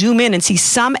 we can zoom in and see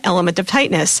some element of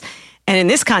tightness. And in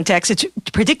this context, it's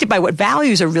predicted by what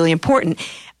values are really important.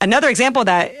 Another example of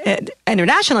that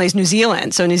internationally is New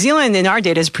Zealand. So New Zealand in our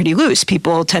data is pretty loose.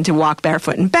 People tend to walk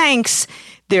barefoot in banks.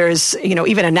 There's,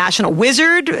 even a national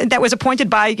wizard that was appointed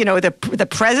by, the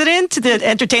president to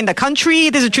entertain the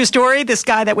country. There's a true story. This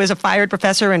guy that was a fired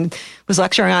professor and was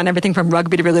lecturing on everything from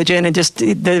rugby to religion, and just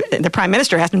the prime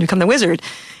minister asked him to become the wizard.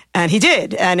 And he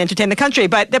did, and entertained the country.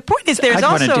 But the point is, I'd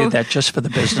want to do that just for the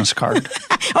business card.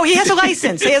 Oh, he has a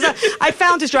license. I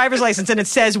found his driver's license, and it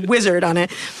says wizard on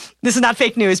it. This is not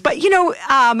fake news. But,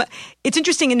 it's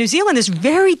interesting. In New Zealand, there's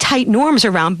very tight norms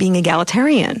around being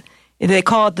egalitarian. They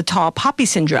call it the tall poppy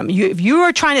syndrome. If you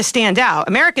are trying to stand out,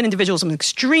 American individuals are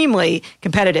extremely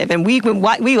competitive, and we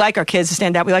like our kids to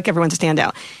stand out. We like everyone to stand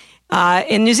out.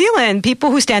 In New Zealand,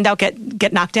 people who stand out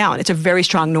get knocked down. It's a very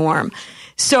strong norm.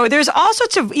 So there's all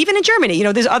sorts of, even in Germany,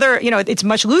 there's other, it's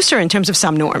much looser in terms of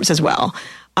some norms as well.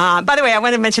 By the way, I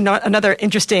want to mention another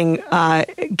interesting,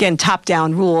 again,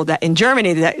 top-down rule that in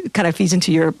Germany that kind of feeds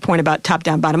into your point about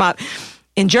top-down, bottom-up.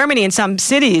 In Germany, in some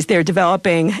cities, they're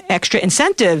developing extra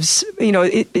incentives.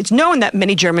 It's known that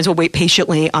many Germans will wait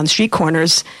patiently on street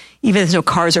corners, even if there's no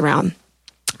cars around.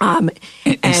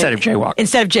 Instead of jaywalking.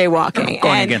 Instead of jaywalking.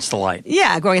 Going against the light.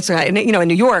 Yeah, going against the light. And, in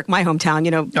New York, my hometown,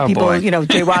 people,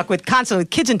 jaywalk constantly with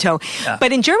kids in tow. Yeah.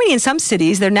 But in Germany, in some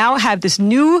cities, they now have this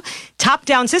new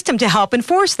top-down system to help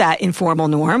enforce that informal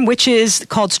norm, which is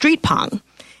called street pong.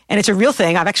 And it's a real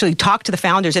thing. I've actually talked to the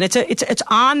founders, and it's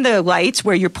on the lights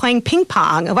where you're playing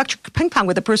electric ping pong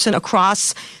with the person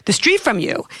across the street from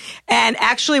you. And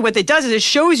actually what it does is it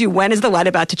shows you when is the light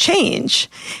about to change.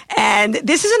 And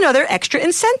this is another extra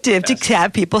incentive to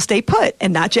have people stay put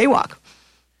and not jaywalk.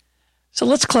 So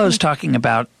let's close talking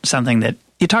about something that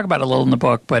you talk about a little in the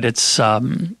book, but it's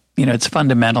it's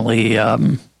fundamentally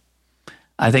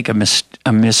I think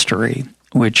a mystery,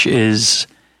 which is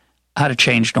how to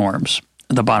change norms.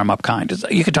 The bottom-up kind.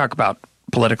 You could talk about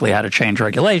politically how to change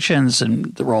regulations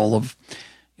and the role of,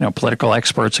 political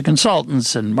experts and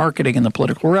consultants and marketing in the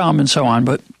political realm and so on,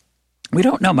 but we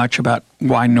don't know much about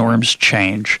why norms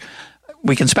change.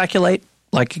 We can speculate,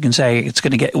 like you can say it's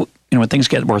going to get, when things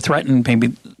get more threatened,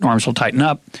 maybe norms will tighten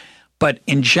up. But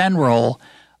in general,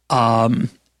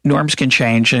 norms can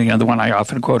change. And, the one I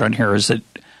often quote on here is that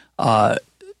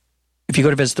if you go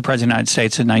to visit the President of the United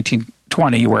States in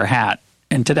 1920, you wear a hat.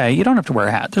 And today, you don't have to wear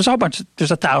a hat. There's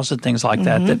 1,000 things like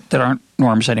that aren't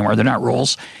norms anymore. They're not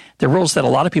rules. They're rules that a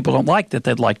lot of people don't like that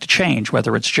they'd like to change,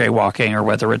 whether it's jaywalking or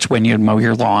whether it's when you mow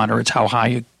your lawn or it's how high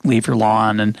you leave your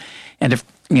lawn. And if,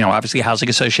 obviously housing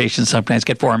associations sometimes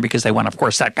get formed because they want, of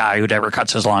course, that guy who never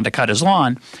cuts his lawn to cut his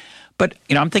lawn. But,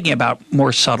 I'm thinking about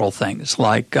more subtle things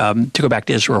like, to go back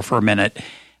to Israel for a minute,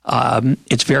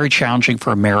 it's very challenging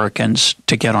for Americans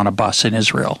to get on a bus in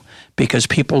Israel because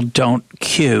people don't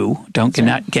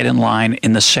not get in line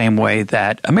in the same way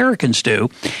that Americans do.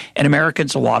 And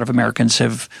a lot of Americans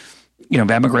have,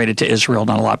 emigrated to Israel,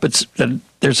 not a lot, but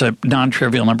there's a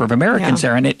non-trivial number of Americans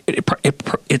there. And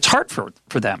it's hard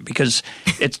for them because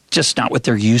it's just not what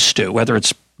they're used to. Whether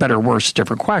it's better or worse, a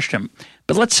different question.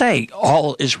 But let's say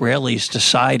all Israelis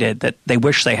decided that they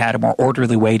wish they had a more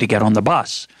orderly way to get on the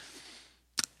bus.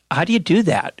 How do you do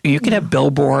that? You can have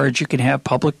billboards, you can have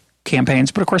public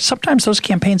campaigns, but of course sometimes those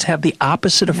campaigns have the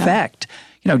opposite effect.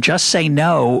 Just say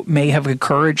no may have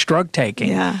encouraged drug taking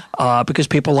because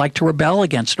people like to rebel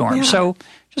against norms. Yeah. So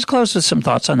just close with some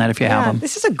thoughts on that if you have them.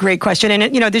 This is a great question. And,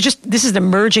 this is an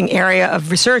emerging area of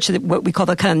research, what we call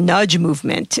the kind of nudge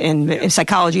movement in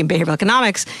psychology and behavioral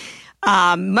economics.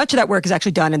 Much of that work is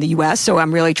actually done in the U.S., so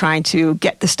I'm really trying to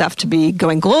get the stuff to be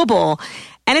going global.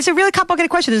 And it's a really complicated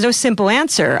question. There's no simple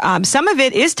answer. Some of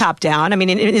it is top-down. I mean,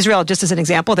 in Israel, just as an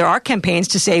example, there are campaigns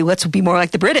to say, let's be more like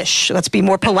the British. Let's be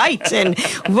more polite. And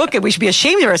look, we should be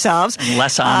ashamed of ourselves.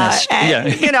 Less honest.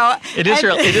 In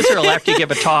Israel, after you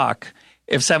give a talk,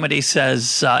 if somebody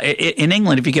says, in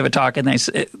England, if you give a talk and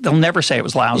they'll never say it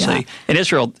was lousy. Yeah. In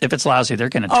Israel, if it's lousy, they're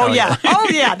going to tell you. Oh,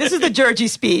 yeah. This is the Georgie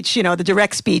speech, the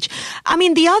direct speech. I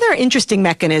mean, the other interesting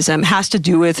mechanism has to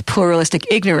do with pluralistic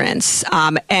ignorance.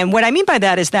 And what I mean by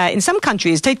that is that in some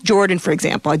countries, take Jordan, for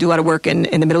example. I do a lot of work in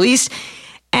the Middle East.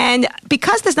 And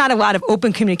because there's not a lot of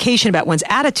open communication about one's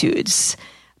attitudes,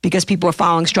 because people are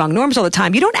following strong norms all the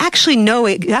time, you don't actually know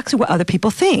exactly what other people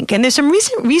think. And there's some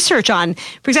recent research on,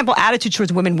 for example, attitudes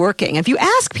towards women working. If you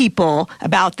ask people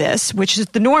about this, which is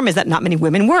the norm is that not many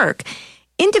women work,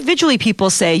 individually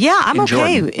people say, I'm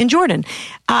okay in Jordan.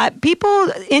 People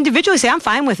individually say, I'm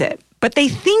fine with it. But they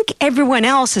think everyone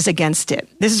else is against it.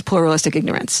 This is pluralistic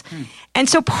ignorance. And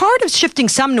so part of shifting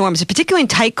some norms, particularly in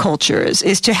tight cultures,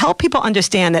 is to help people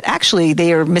understand that actually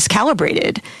they are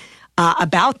miscalibrated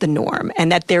about the norm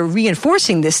and that they're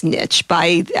reinforcing this niche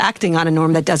by acting on a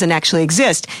norm that doesn't actually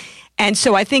exist. And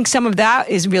so I think some of that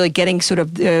is really getting sort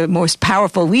of the most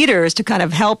powerful leaders to kind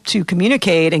of help to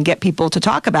communicate and get people to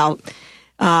talk about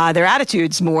their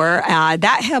attitudes more.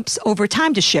 That helps over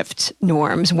time to shift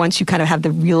norms once you kind of have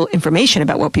the real information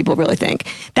about what people really think.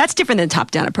 That's different than the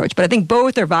top-down approach, but I think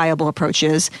both are viable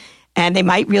approaches, and they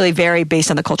might really vary based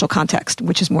on the cultural context,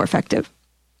 which is more effective.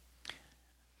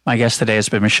 My guest today has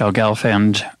been Michele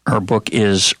Gelfand. Her book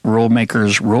is Rule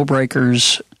Makers, Rule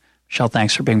Breakers. Shel,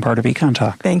 thanks for being part of Econ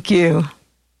Talk. Thank you.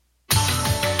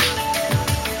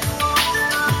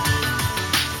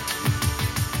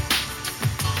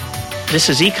 This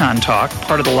is Econ Talk,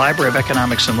 part of the Library of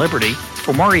Economics and Liberty.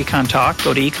 For more Econ Talk,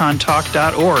 go to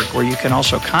econtalk.org, where you can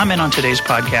also comment on today's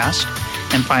podcast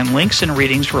and find links and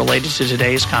readings related to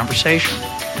today's conversation.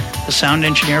 The sound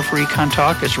engineer for Econ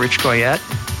Talk is Rich Goyette.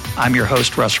 I'm your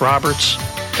host, Russ Roberts.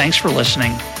 Thanks for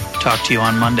listening. Talk to you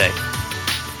on Monday.